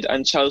United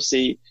and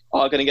Chelsea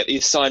are going to get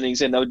these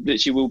signings in, they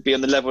literally will be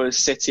on the level of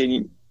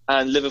City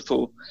and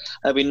Liverpool.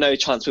 There'll be no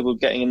chance people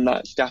getting in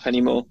that gap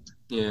anymore.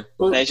 Yeah,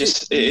 well, it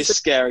is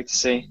scary to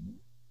see.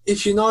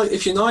 If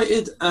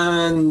United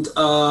and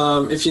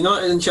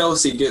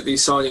Chelsea get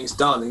these signings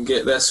done and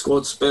get their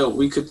squads built,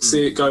 we could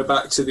see it go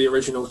back to the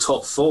original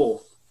top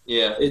four.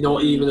 Yeah,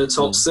 not even a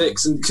top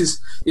six, and because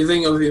you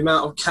think of the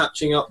amount of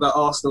catching up that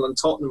Arsenal and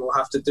Tottenham will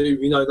have to do.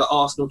 We know that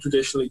Arsenal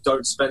traditionally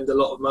don't spend a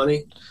lot of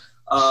money,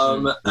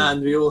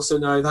 and we also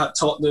know that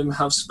Tottenham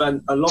have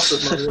spent a lot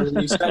of money on a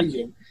new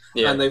stadium,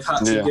 and they've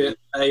had to get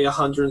a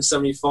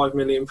 £175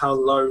 million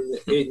loan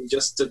in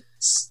just to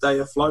stay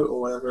afloat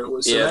or whatever it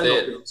was. Yeah,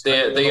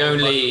 the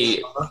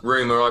only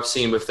rumour I've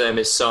seen with them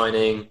is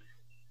signing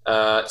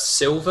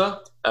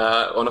Silva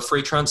on a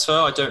free transfer.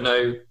 I don't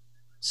know.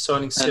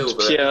 Signing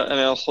Silva.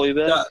 Pierre-Emile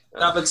Højbjerg.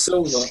 David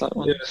Silva.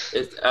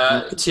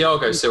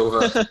 Thiago Silva.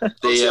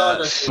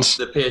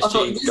 the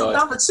PSG guy.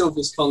 David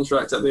Silva's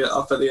contract up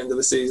at the end of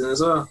the season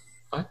as well.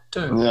 I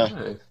don't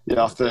know.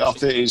 Yeah, I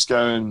think he's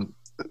going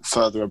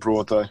further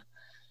abroad though.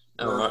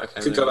 Oh, right,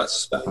 okay. Could go back to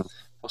Spain.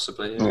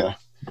 Possibly, yeah.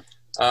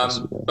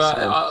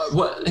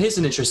 But here's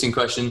an interesting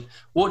question.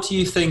 What do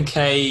you think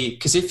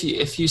because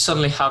if you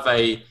suddenly have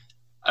a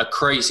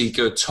crazy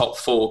good top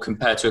four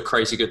compared to a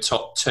crazy good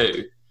top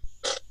two,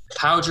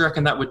 how do you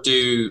reckon that would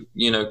do,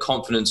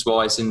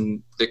 confidence-wise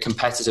in the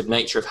competitive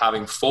nature of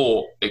having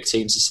four big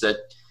teams instead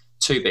of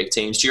two big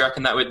teams? Do you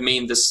reckon that would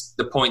mean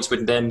the points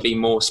would then be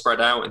more spread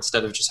out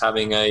instead of just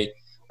having a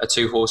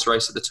two-horse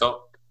race at the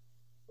top?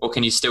 Or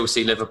can you still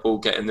see Liverpool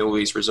getting all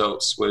these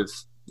results with,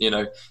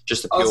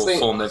 just the pure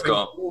form they've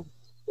got?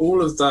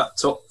 All of that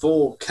top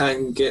four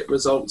can get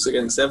results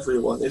against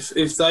everyone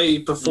if they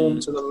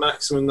perform to the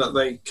maximum that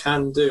they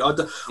can do.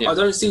 I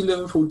don't see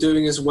Liverpool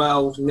doing as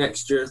well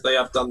next year as they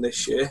have done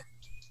this year,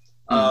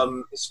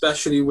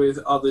 especially with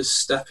others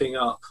stepping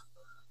up.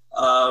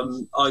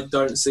 I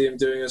don't see them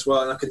doing as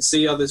well, and I can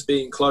see others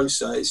being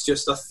closer. It's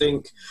just I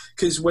think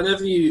because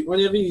whenever you,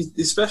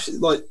 especially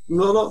like a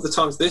lot of the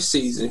times this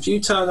season, if you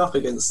turn up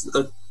against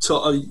a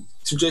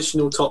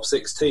traditional top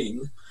six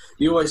team,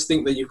 you always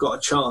think that you've got a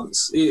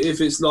chance.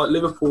 If it's like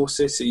Liverpool,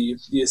 City,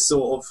 you're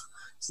sort of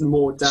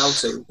more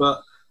doubting.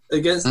 But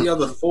against the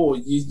other four,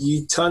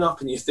 you turn up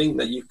and you think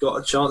that you've got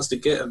a chance to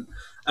get them.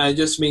 And it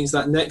just means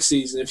that next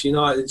season, if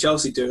United and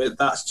Chelsea do it,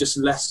 that's just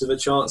less of a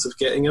chance of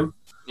getting them.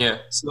 Yeah.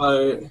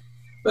 So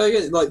But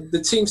again, like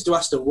the team still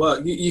has to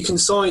work. You can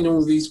sign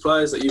all these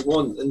players that you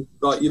want, and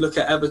like you look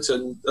at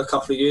Everton a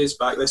couple of years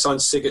back, they signed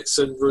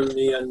Sigurdsson,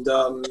 Rooney, and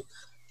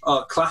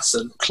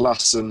Klassen,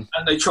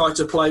 and they tried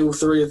to play all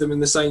three of them in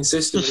the same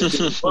system, and it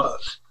didn't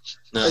work.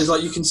 No. It's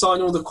like you can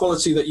sign all the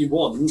quality that you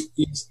want,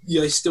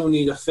 they still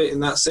need a fit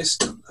in that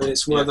system, and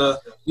it's whether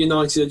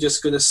United are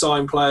just going to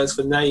sign players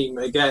for name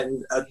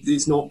again.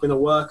 It's not going to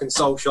work, and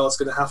Solskjaer's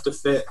going to have to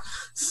fit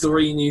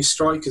 3 new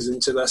strikers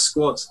into their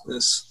squad.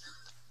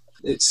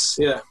 It's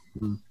yeah.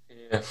 Well,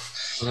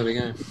 there we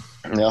go.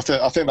 Yeah,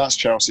 I think that's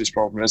Chelsea's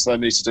problem, is they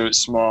need to do it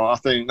smart. I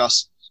think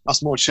that's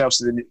more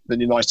Chelsea than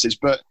United's.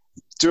 But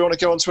do we want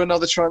to go on to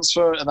another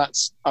transfer? And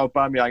that's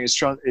Aubameyang.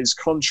 His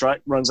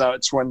contract runs out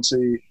at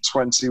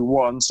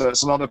 2021, so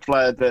it's another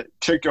player that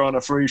could go on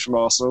a free from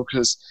Arsenal,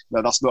 because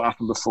that's not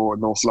happened before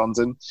in North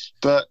London.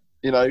 But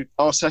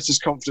Arteta's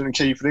confident in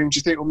keeping him. Do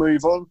you think he'll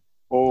move on,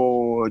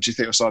 or do you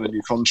think he'll sign a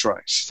new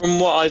contract? From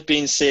what I've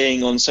been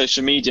seeing on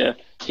social media,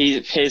 he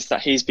appears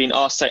that he's been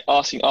asking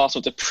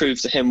Arsenal to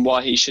prove to him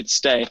why he should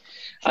stay.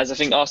 As I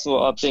think Arsenal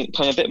are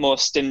becoming a bit more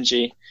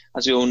stingy,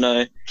 as we all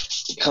know,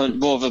 becoming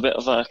more of a bit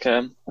of like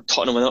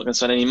Tottenham. We're not going to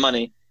spend any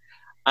money.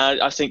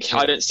 And I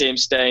don't see him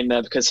staying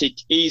there, because he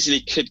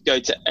easily could go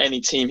to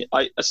any team.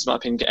 That's my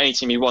opinion. Get any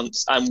team he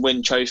wants and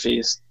win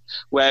trophies.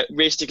 Where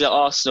realistically at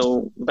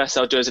Arsenal, the best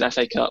they'll do is an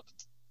FA Cup.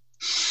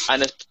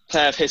 And a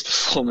player of his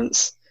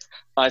performance,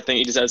 I think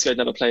he deserves to go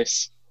to another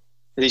place.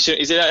 He's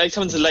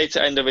coming to the later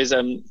end of his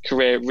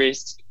career,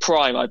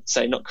 prime, I'd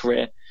say, not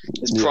career,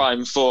 his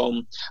prime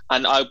form,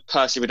 and I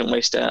personally wouldn't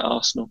waste it at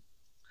Arsenal.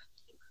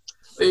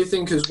 Do you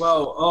think as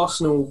well,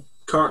 Arsenal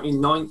currently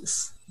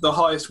 9th, the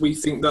highest we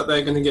think that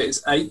they're going to get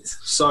is 8th,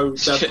 so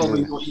they're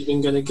probably not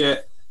even going to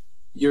get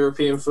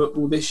European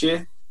football this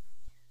year.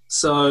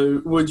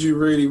 So would you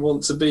really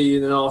want to be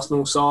in an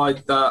Arsenal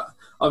side that,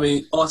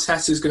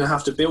 Arteta's going to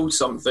have to build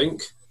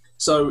something.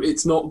 So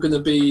it's not going to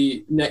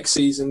be next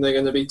season they're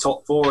going to be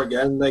top 4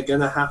 again. They're going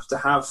to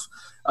have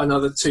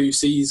another 2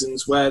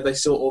 seasons where they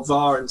sort of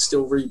are and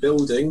still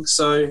rebuilding.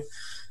 So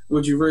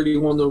would you really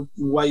want to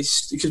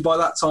waste... Because by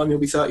that time he'll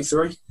be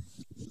 33.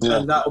 Yeah.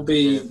 And that'll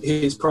be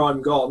his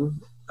prime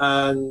gone.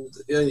 And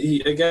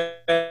he,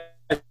 again,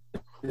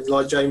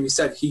 like Jamie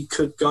said, he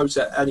could go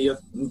to any of,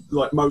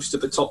 most of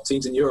the top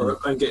teams in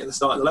Europe and get in the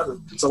starting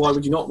 11. So why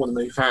would you not want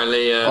to move?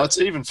 Apparently... it's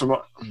even from...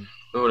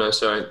 Oh no,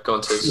 sorry. Go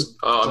on, Tiz.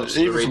 I'm just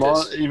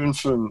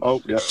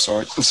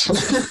sorry.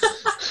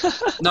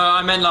 No,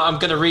 I meant I'm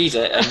going to read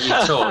it and you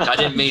talk. I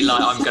didn't mean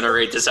I'm going to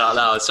read this out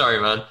loud.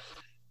 Sorry, man.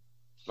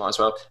 Might as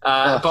well.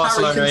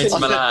 Barcelona into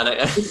Milan.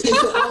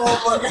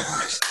 Oh my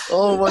gosh.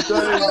 Oh my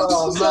god.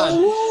 Oh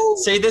man.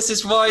 See, this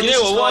is why. You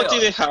know what? I'll do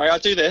this, Harry. I'll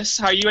do this.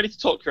 Harry, you ready to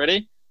talk?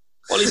 Ready?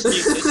 Ollie's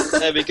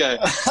muted. There we go.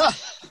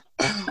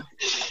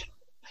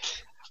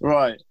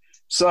 Right.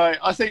 So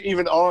I think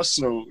even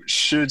Arsenal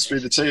should be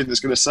the team that's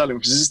going to sell him,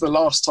 because this is the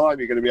last time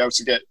you're going to be able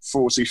to get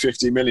 40,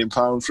 50 million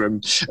pound from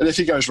him. And if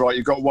he goes right,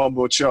 you've got one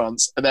more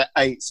chance, and they're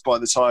 8th by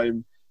the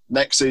time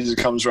next season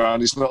comes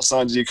around. He's not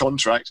signed a new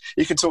contract.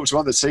 He can talk to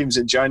other teams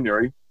in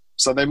January,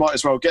 so they might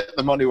as well get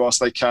the money whilst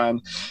they can.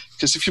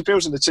 Because if you're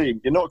building the team,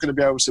 you're not going to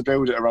be able to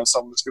build it around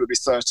someone that's going to be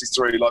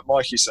 33, like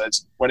Mikey said,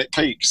 when it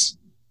peaks.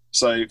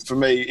 So for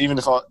me, even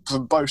if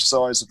from both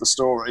sides of the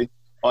story,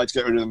 I'd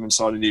get rid of them and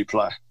sign a new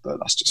player. But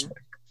that's just me.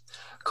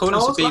 Call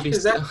us a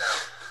BBC.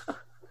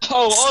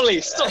 Oh,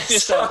 Ollie, stop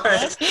yourself.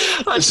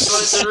 I just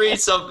wanted to read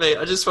something.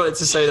 I just wanted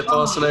to say that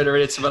Barcelona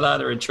and Inter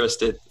Milan are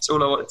interested. That's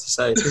all I wanted to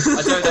say. I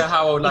don't know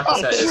how old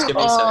Lacazette is. Give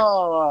me a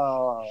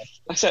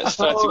sec. Lacazzette's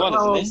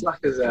 31, isn't he?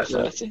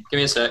 Lacazette. Give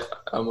me a sec.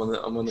 I'm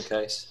on the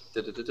case.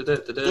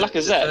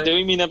 Lacazette? Do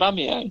we mean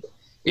Aubameyang?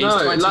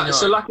 No,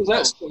 so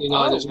Lacazette's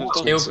 29 as well.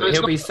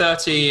 He'll be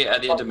 30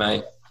 at the end of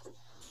May.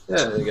 Yeah,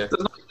 so there you go.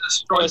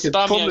 It's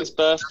Aubameyang's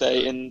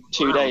birthday in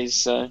 2 days,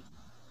 so...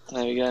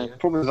 There we go. The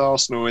problem with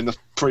Arsenal in the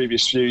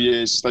previous few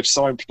years, they've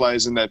signed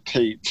players in their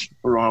peak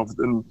rather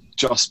than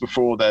just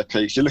before their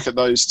peak. You look at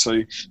those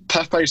two.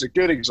 Pepe's a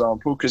good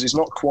example because he's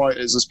not quite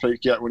at his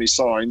peak yet when he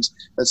signed.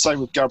 And same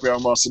with Gabriel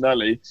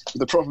Martinelli. But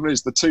the problem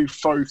is the two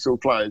focal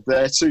players,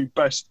 their 2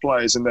 best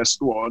players in their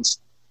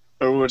squads,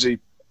 are already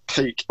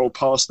peak or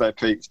past their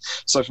peak.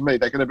 So for me,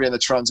 they're going to be in the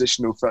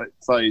transitional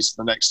phase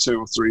for the next 2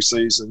 or 3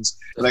 seasons.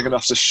 And they're going to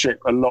have to ship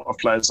a lot of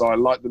players. I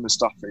like the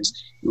Mustafis,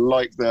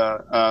 like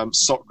the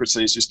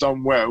Socrates, who's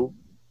done well,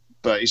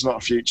 but he's not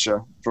a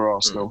future for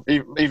Arsenal.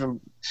 Even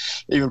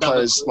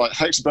players like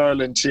Hex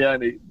Berlin,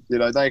 Tierney,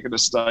 they're going to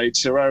stay.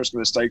 Torreira's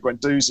going to stay.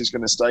 Guendouzi's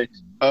going to stay.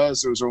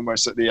 Ozil's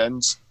almost at the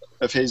end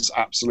of his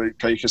absolute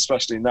peak,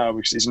 especially now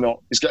because he's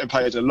getting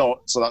paid a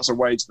lot, so that's a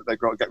wage that they've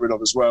got to get rid of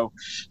as well.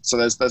 So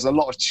there's a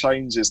lot of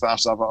changes that have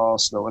to have at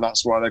Arsenal, and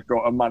that's why they've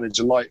got a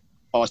manager like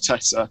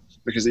Arteta,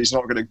 because he's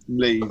not going to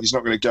leave, he's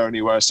not going to go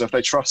anywhere. So if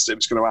they trust him,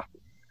 it's going to happen.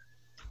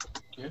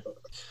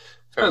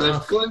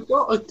 They've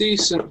got a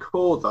decent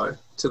core though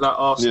to that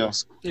Arsenal.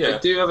 Yeah. They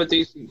do have a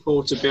decent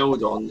core to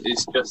build on.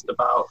 It's just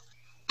about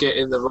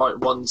getting the right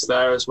ones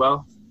there as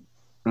well.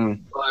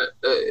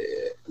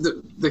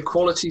 the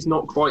quality's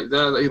not quite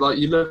there.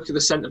 You look at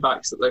the centre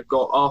backs that they've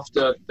got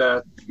after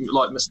their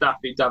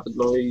Mustafi, David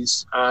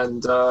Luiz,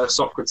 and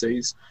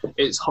Socrates.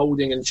 It's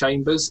Holding and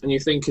Chambers, and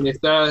you're thinking if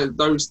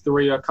those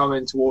three are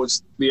coming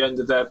towards the end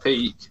of their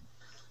peak,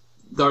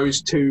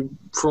 those two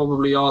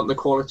probably aren't the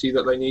quality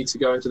that they need to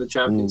go into the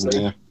Champions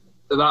League. Yeah.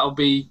 So that'll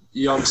be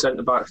young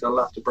centre backs they'll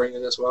have to bring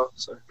in as well.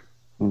 So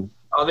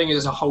I think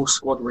it's a whole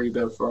squad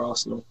rebuild for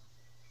Arsenal.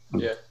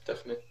 Yeah,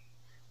 definitely.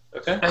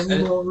 Okay.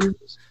 Any more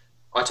rumours?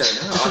 I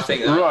don't know. I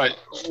think that... Right.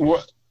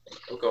 What?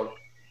 Oh, go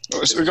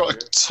on. So we've got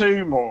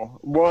two more.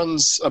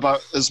 One's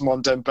about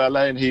Ousmane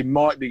Dembele, and he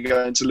might be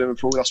going to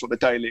Liverpool. That's what the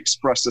Daily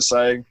Express are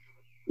saying.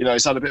 You know,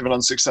 he's had a bit of an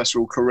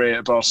unsuccessful career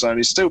at Barcelona.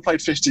 He's still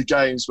played 50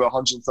 games, but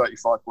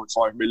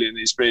 135.5 million.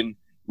 He's been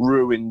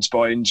ruined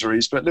by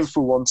injuries, but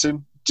Liverpool want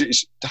him.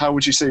 How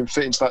would you see him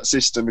fit into that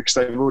system? Because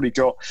they've already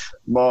got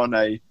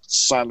Mane,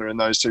 Salah in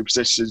those two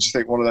positions. Do you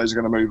think one of those are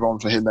going to move on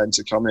for him then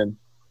to come in?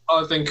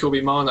 I think it'll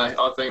be Mane.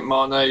 I think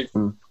Mane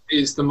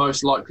is the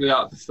most likely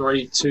out of the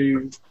three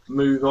to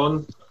move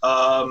on.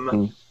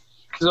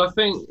 Because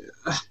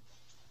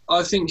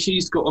I think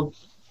he's got a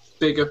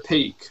bigger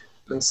peak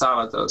than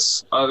Salah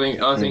does. I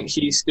think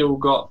he's still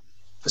got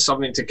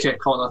something to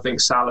kick on. I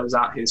think Salah's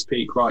at his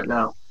peak right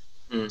now.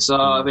 So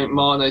I think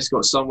Mane's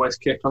got somewhere to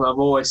kick on. I've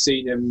always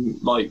seen him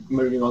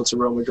moving on to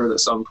Real Madrid at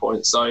some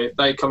point. So if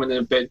they come in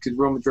a bid, because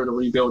Real Madrid are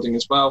rebuilding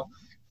as well,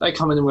 they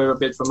come in with a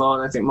bid for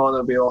Mane, I think Mane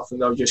will be off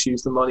and they'll just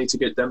use the money to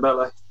get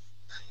Dembele.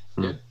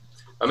 Yeah.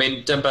 I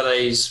mean,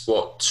 Dembele's,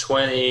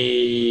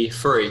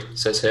 23, it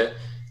says here.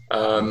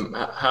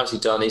 How's he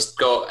done? He's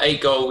got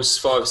 8 goals,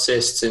 5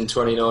 assists in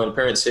 29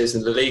 appearances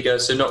in La Liga,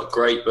 so not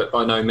great, but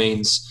by no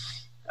means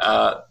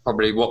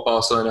probably what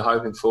Barcelona are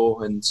hoping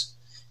for. And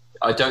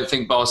I don't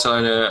think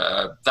Barcelona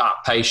are that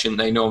patient.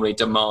 They normally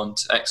demand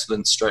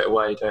excellence straight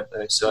away, don't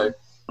they? So,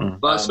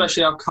 but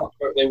especially how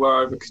cutthroat they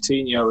were over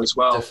Coutinho as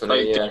well.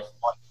 Definitely, they did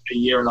a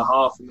year and a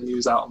half, and then he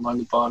was out on loan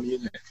to Bayern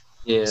Munich.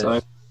 Yeah. So,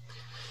 yeah.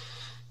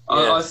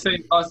 I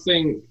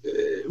think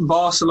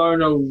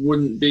Barcelona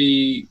wouldn't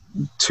be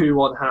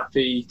too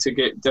unhappy to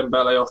get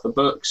Dembele off the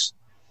books,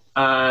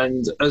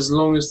 and as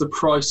long as the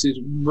price is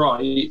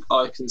right,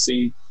 I can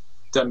see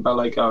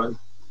Dembele going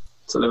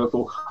to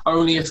Liverpool.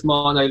 Only if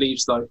Mane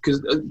leaves, though,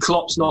 because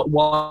Klopp's not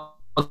one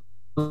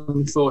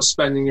for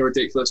spending a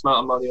ridiculous amount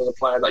of money on a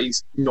player that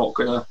he's not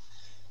going to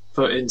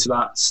put into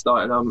that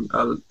starting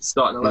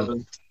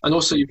 11. And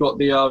also you've got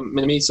the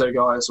Minamito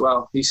guy as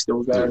well. He's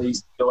still there and he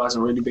still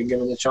hasn't really been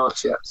given a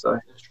chance yet. So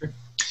That's true.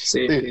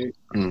 See if he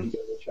can give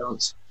him a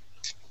chance.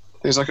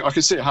 I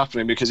can see it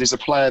happening because he's a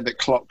player that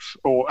Klopp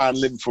and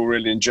Liverpool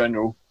really in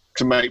general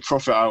can make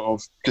profit out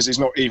of, because he's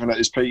not even at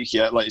his peak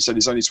yet. Like you said,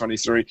 he's only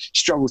 23,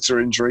 struggled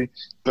through injury,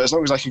 but as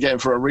long as they can get him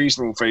for a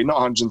reasonable fee, not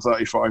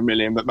 135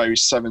 million, but maybe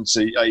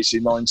 70, 80,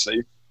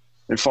 90,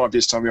 in 5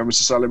 years' time, you're able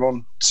to sell him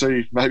on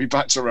to maybe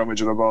back to Real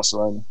Madrid or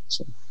Barcelona.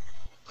 So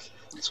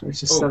it's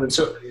just I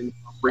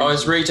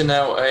was reading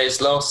out his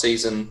last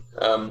season.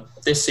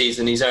 This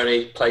season, he's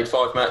only played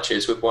 5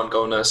 matches with 1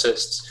 goal, no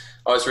assists.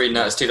 I was reading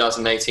that as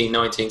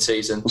 2018-19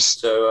 season.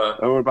 So,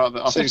 what about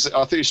that? I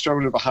think he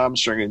struggled with a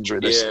hamstring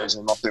injury this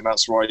season. I think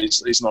that's why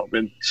he's not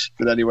been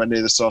anywhere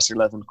near the starting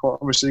 11. Quite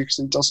obviously,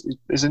 because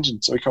he's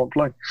injured, so he can't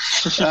play.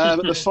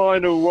 The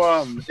final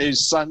one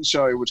is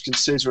Sancho would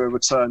consider a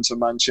return to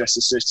Manchester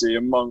City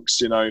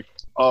amongst,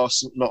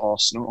 Arsenal, not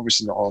Arsenal,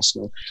 obviously not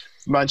Arsenal.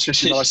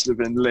 Manchester United have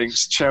been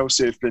linked.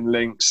 Chelsea have been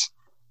linked.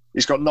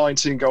 He's got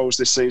 19 goals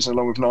this season,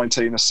 along with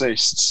 19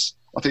 assists.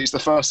 I think it's the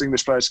first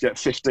English player to get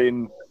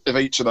 15 of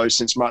each of those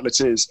since Matt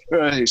Lettiz.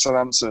 He's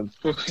Southampton.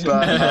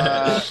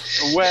 But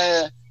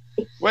where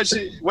do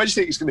you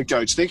think he's going to go?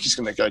 Do you think he's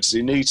going to go? Does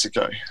he need to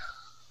go?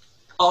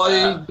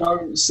 I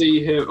don't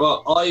see him.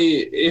 Well,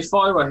 if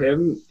I were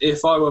him,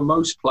 if I were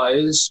most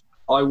players,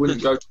 I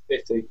wouldn't go to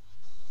City.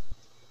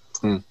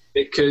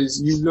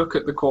 Because you look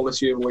at the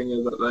quality of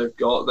winger that they've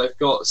got. They've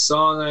got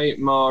Sane,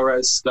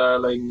 Mahrez,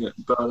 Sterling,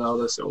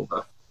 Bernardo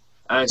Silva.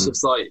 And it's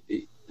just like,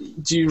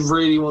 do you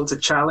really want to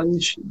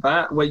challenge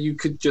that, where you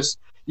could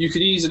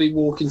easily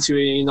walk into a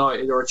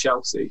United or a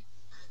Chelsea?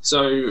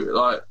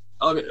 So,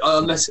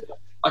 unless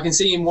I can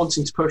see him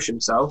wanting to push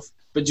himself,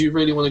 but do you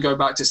really want to go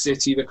back to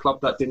City, the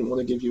club that didn't want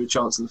to give you a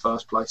chance in the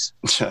first place?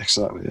 Yeah,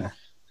 exactly. Yeah.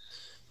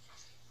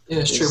 Yeah,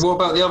 it's true. What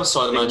about the other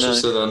side of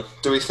Manchester then?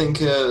 Do we think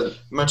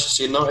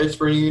Manchester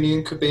United's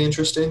reunion could be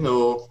interesting,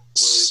 or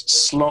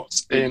slot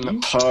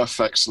in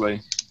perfectly?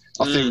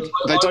 I think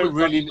they don't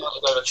really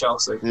over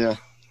Chelsea. Yeah.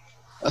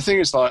 I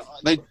think it's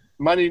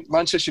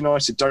Manchester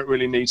United don't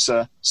really need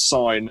to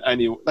sign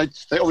any.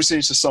 They obviously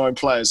need to sign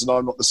players, and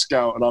I'm not the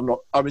scout, and I'm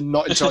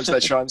not in charge of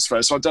their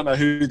transfer, so I don't know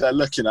who they're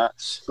looking at.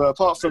 But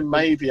apart from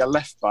maybe a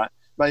left back,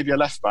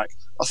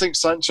 I think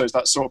Sancho's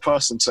that sort of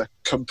person to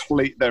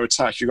complete their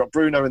attack. You've got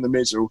Bruno in the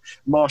middle,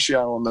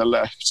 Martial on the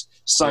left,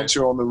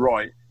 Sancho on the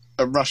right.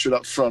 and Rashford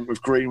up front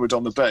with Greenwood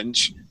on the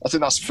bench, I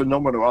think that's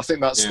phenomenal. I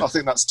think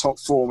that's top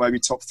 4, maybe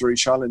top 3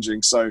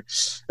 challenging. So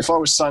if I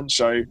was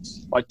Sancho,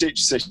 I'd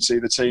ditch City,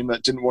 the team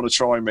that didn't want to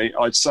try me.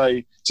 I'd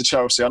say to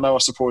Chelsea, I know I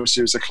support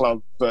you as a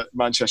club, but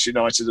Manchester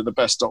United are the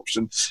best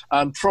option.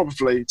 And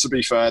probably, to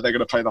be fair, they're going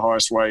to pay the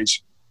highest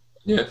wage.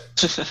 Yeah.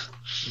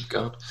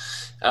 God.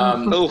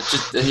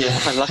 Yeah,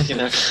 unlucky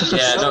now.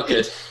 Yeah, not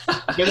good.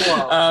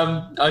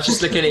 I was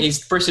just looking at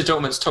he's Borussia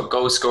Dortmund's top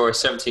goal scorer,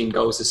 17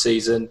 goals this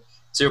season,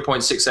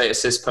 0.68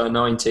 assists per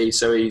 90.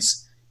 So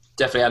he's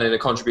definitely added a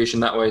contribution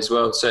that way as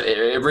well. So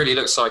it really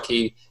looks like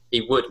he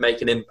would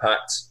make an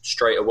impact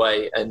straight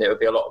away, and it would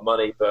be a lot of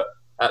money. But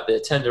at the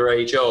tender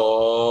age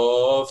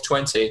of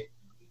 20,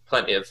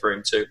 plenty of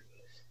room to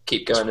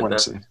keep going in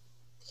there.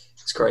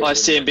 It's crazy. I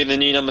see him being the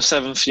new number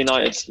 7 for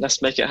United.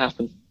 Let's make it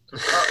happen.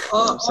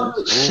 I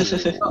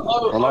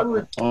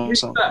would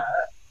give that,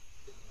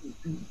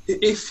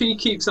 if he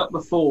keeps up the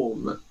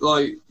form,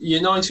 like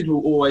United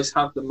will always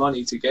have the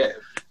money to get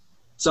him.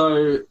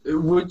 So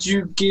would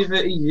you give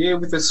it a year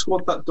with the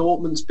squad that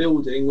Dortmund's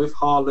building with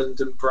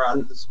Haaland and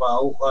Brandt as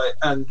well,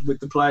 and with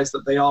the players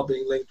that they are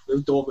being linked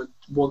with? Dortmund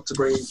want to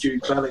bring in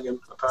Jude Bellingham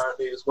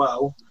apparently as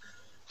well.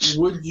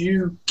 Would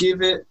you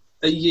give it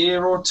a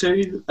year or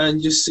two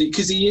and just see,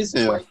 because he is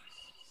 20,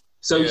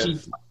 so he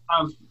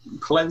have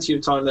plenty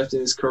of time left in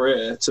his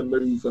career to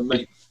move and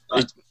make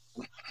that.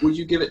 Would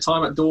you give it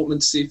time at Dortmund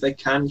to see if they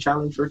can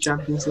challenge for a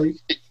Champions League?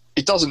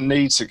 He doesn't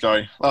need to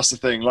go. That's the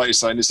thing. Like you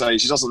say, in this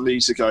age, he doesn't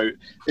need to go.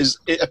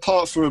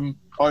 Apart from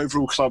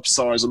overall club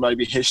size and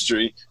maybe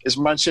history, is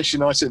Manchester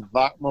United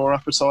that more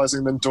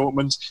appetising than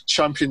Dortmund?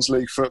 Champions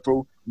League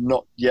football,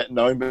 not yet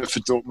known, but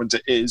for Dortmund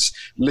it is.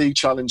 League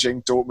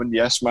challenging, Dortmund,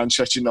 yes.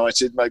 Manchester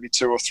United, maybe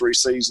 2 or 3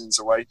 seasons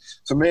away.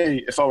 For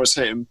me, if I was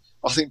him,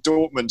 I think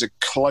Dortmund are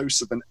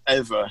closer than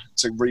ever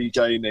to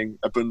regaining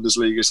a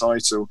Bundesliga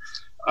title.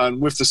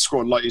 And with the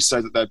squad, like you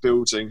said, that they're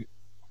building,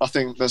 I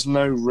think there's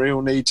no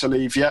real need to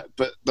leave yet,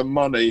 but the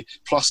money,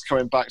 plus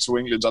coming back to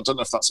England, I don't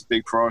know if that's a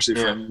big priority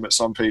for him, but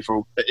some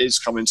people, it is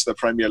coming to the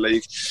Premier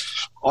League.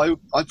 I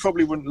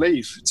probably wouldn't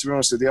leave, to be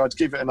honest with you. I'd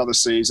give it another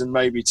season,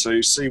 maybe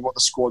 2, see what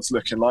the squad's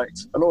looking like,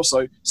 and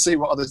also see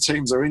what other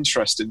teams are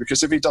interested,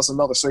 because if he does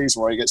another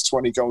season where he gets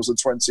 20 goals and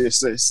 20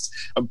 assists,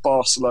 and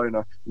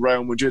Barcelona,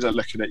 Real Madrid are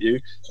looking at you,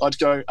 I'd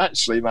go,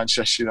 actually,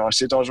 Manchester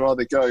United, I'd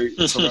rather go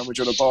to Real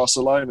Madrid or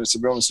Barcelona, to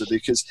be honest with you,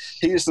 because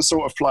he is the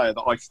sort of player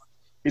that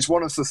he's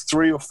one of the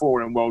 3 or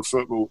 4 in world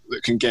football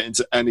that can get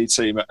into any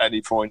team at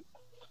any point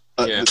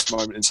at this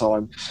moment in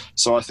time.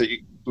 So I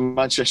think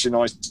Manchester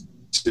United,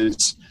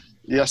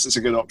 yes, it's a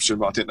good option,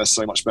 but I think they're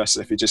so much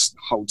better if he just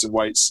holds and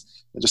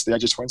waits at just the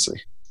age of 20.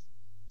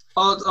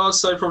 I'd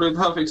say probably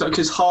perfect,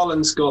 because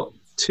Haaland's got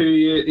 2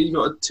 years. He's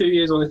got 2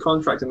 years on his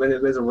contract, and then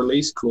there's a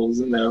release clause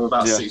in there of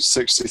about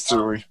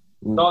 63.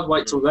 So I'd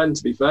wait till then,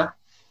 to be fair.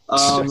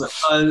 And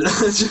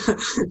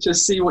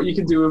just see what you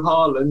can do with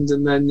Haaland,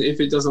 and then if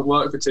it doesn't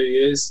work for 2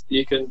 years,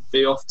 you can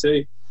be off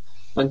too.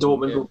 And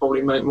Dortmund will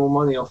probably make more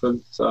money off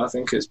him. So I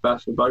think it's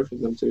best for both of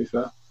them, to be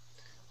fair.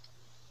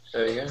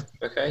 There you go.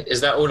 Okay.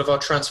 Is that all of our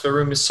transfer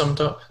rumours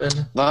summed up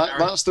then?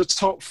 That's the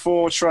top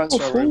 4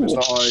 transfer rumours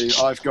that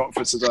I've got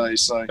for today.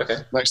 So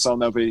next time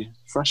there'll be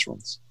fresh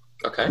ones.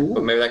 Okay,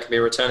 well, maybe that can be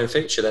a returning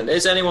feature then.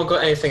 Has anyone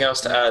got anything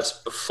else to add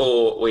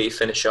before we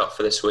finish up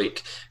for this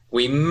week?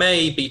 We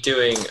may be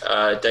doing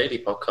a daily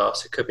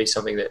podcast. It could be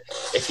something that,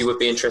 if you would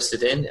be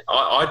interested in,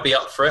 I'd be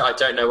up for it. I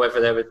don't know whether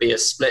there would be a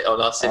split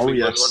on us if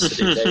we would want to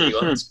do daily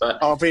ones. But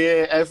I'll be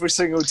here every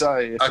single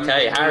day.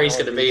 Okay, Harry's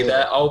going to be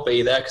there. I'll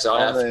be there because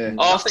I have.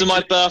 After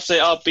my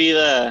birthday, I'll be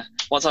there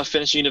once I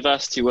finish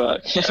university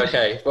work.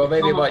 Okay, well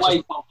maybe I might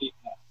just...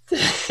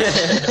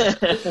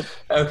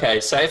 Okay,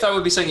 so if that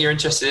would be something you're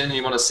interested in and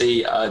you want to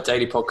see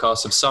daily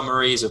podcasts of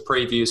summaries, of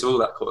previews, all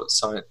that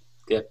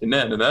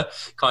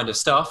kind of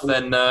stuff,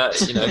 then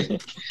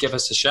give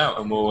us a shout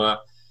and we'll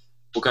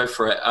go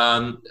for it.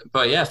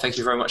 But yeah, thank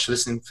you very much for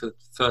listening for the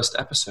first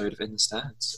episode of In the Stands.